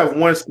do have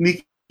one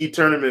sneaky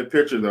tournament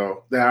pitcher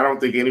though that I don't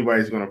think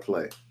anybody's going to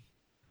play.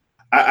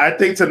 I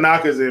think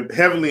Tanaka's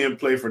heavily in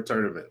play for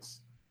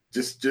tournaments.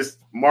 Just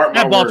mark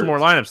my that Baltimore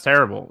words. lineup's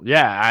terrible.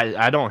 Yeah,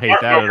 I don't hate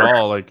that at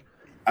all. Like,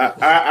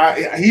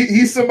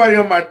 he's somebody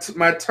on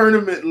my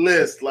tournament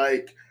list.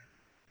 Like,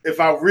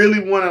 if I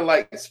really want to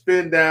like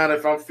spin down,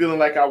 if I'm feeling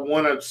like I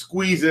want to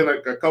squeeze in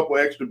a couple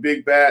extra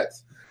big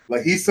bats.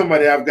 Like, he's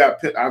somebody I've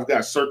got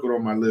circled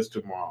on my list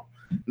tomorrow.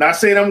 Not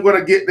saying I'm going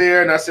to get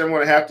there, not saying I'm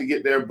going to have to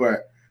get there,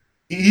 but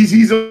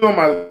he's on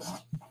my list.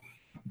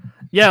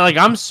 Yeah, like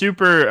I'm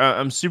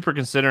super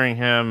considering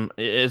him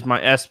as my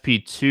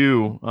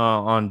SP2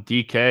 on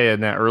DK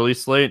in that early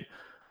slate.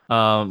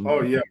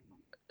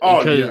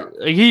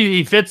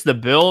 He fits the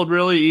build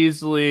really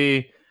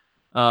easily.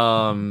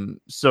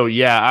 So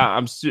yeah,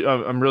 I'm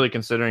really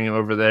considering him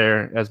over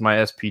there as my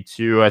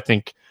SP2. I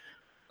think.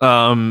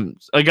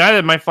 A guy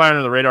that might fly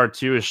under the radar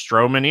too is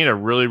Stroman. He had a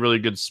really, really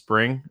good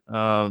spring.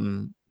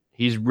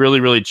 He's really,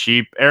 really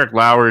cheap. Eric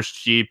Lauer's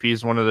cheap.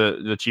 He's one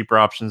of the cheaper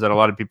options that a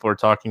lot of people are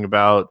talking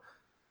about.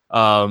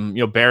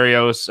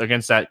 Barrios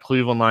against that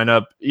Cleveland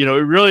lineup. It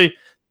really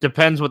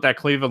depends what that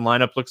Cleveland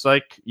lineup looks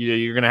like.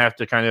 You're going to have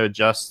to kind of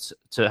adjust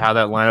to how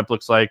that lineup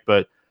looks like.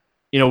 But,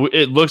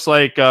 it looks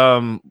like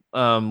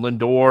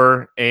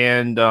Lindor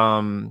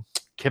and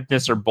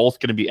Kipnis are both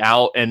going to be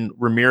out, and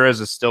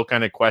Ramirez is still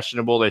kind of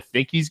questionable. They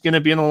think he's going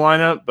to be in the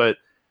lineup, but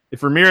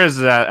if Ramirez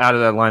is out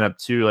of that lineup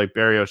too, like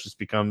Barrios just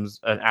becomes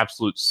an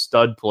absolute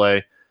stud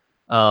play.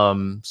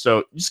 So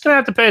you're just going to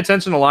have to pay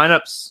attention to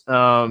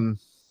lineups.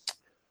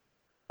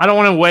 I don't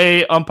want to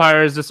weigh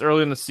umpires this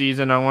early in the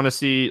season. I want to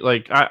see,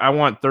 like, I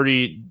want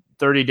 30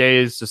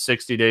 days to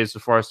 60 days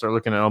before I start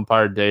looking at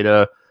umpire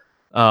data.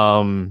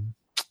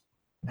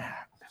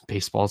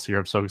 Baseball's here.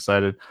 I'm so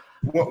excited.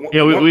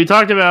 We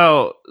talked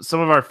about some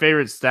of our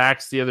favorite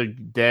stacks the other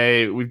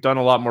day. We've done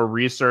a lot more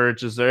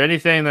research. Is there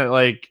anything that,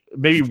 like,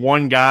 maybe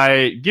one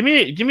guy? Give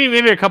me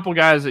maybe a couple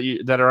guys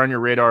that are on your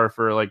radar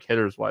for, like,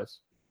 hitters wise.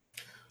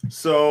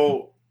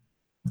 So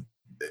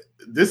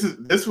this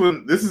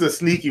is a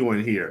sneaky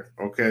one here.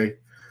 Okay,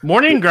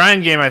 morning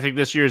grind game. I think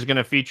this year is going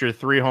to feature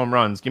 3 home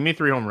runs. Give me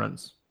 3 home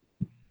runs.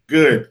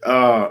 Good.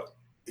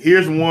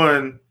 Here's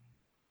one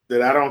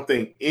that I don't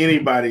think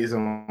anybody's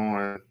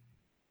on.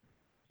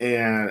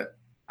 And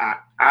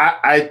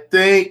I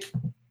think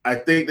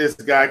this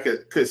guy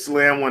could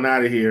slam one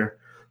out of here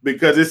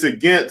because it's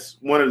against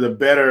one of the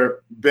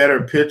better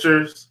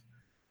pitchers.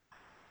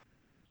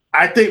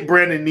 I think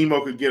Brandon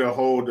Nimmo could get a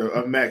hold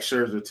of Max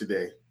Scherzer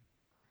today.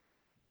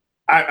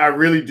 I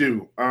really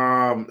do.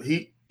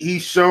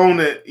 He's shown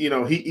that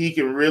he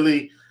can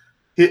really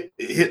hit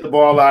the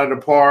ball out of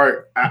the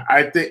park.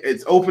 I think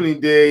it's opening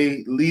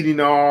day, leading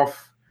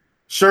off.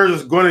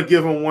 Scherzer's going to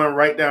give him one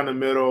right down the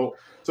middle.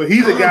 So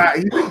he's a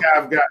guy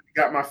I've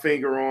got my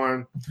finger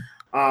on.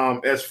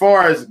 As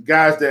far as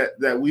guys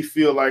that we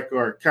feel like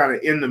are kind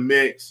of in the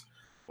mix,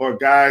 or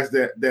guys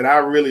that I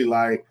really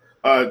like,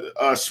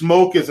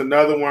 Smoke is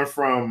another one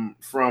from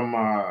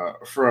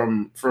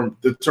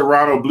the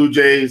Toronto Blue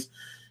Jays.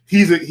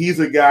 He's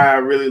a guy I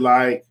really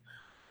like.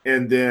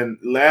 And then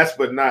last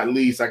but not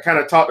least, I kind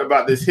of talked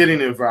about this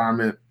hitting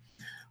environment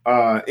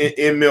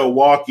in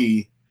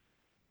Milwaukee.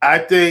 I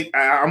think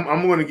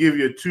I'm going to give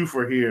you a 2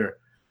 for here.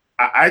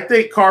 I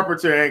think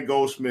Carpenter and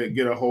Goldschmidt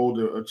get a hold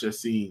of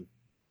Chacin.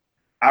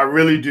 I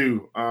really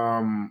do.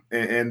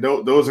 And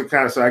those are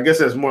kind of, so I guess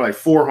that's more like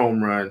 4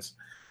 home runs.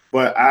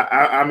 But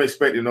I'm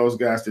expecting those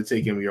guys to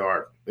take him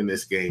yard in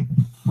this game.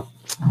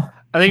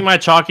 I think my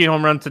chalky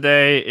home run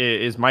today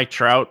is Mike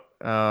Trout.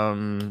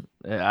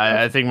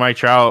 I think Mike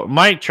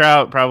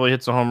Trout probably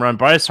hits a home run.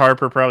 Bryce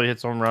Harper probably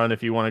hits a home run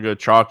if you want to go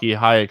chalky,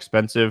 high,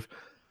 expensive.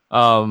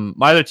 My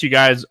other 2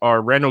 guys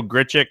are Randall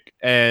Grichuk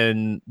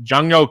and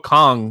Jung-Yo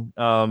Kong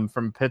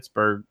from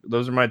Pittsburgh.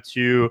 Those are my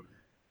 2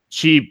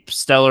 cheap,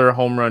 stellar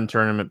home run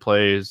tournament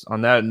plays.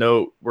 On that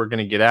note, we're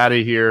going to get out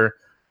of here.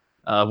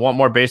 Want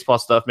more baseball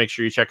stuff? Make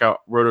sure you check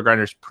out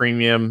RotoGrinders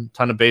Premium.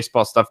 Ton of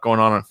baseball stuff going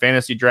on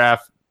Fantasy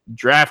Draft,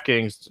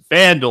 DraftKings,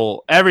 FanDuel,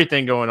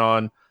 everything going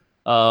on.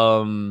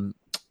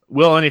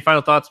 Will, any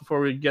final thoughts before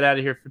we get out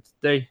of here for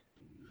today?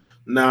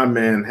 Nah,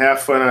 man.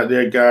 Have fun out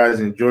there, guys.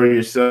 Enjoy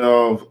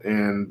yourself,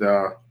 and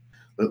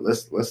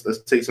let's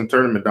take some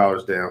tournament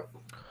dollars down.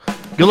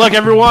 Good luck,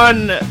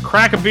 everyone.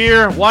 Crack a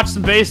beer, watch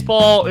some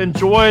baseball,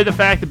 enjoy the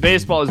fact that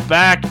baseball is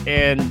back,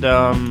 and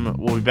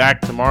we'll be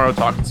back tomorrow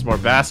talking some more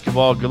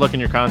basketball. Good luck in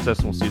your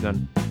contest, and we'll see you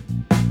then.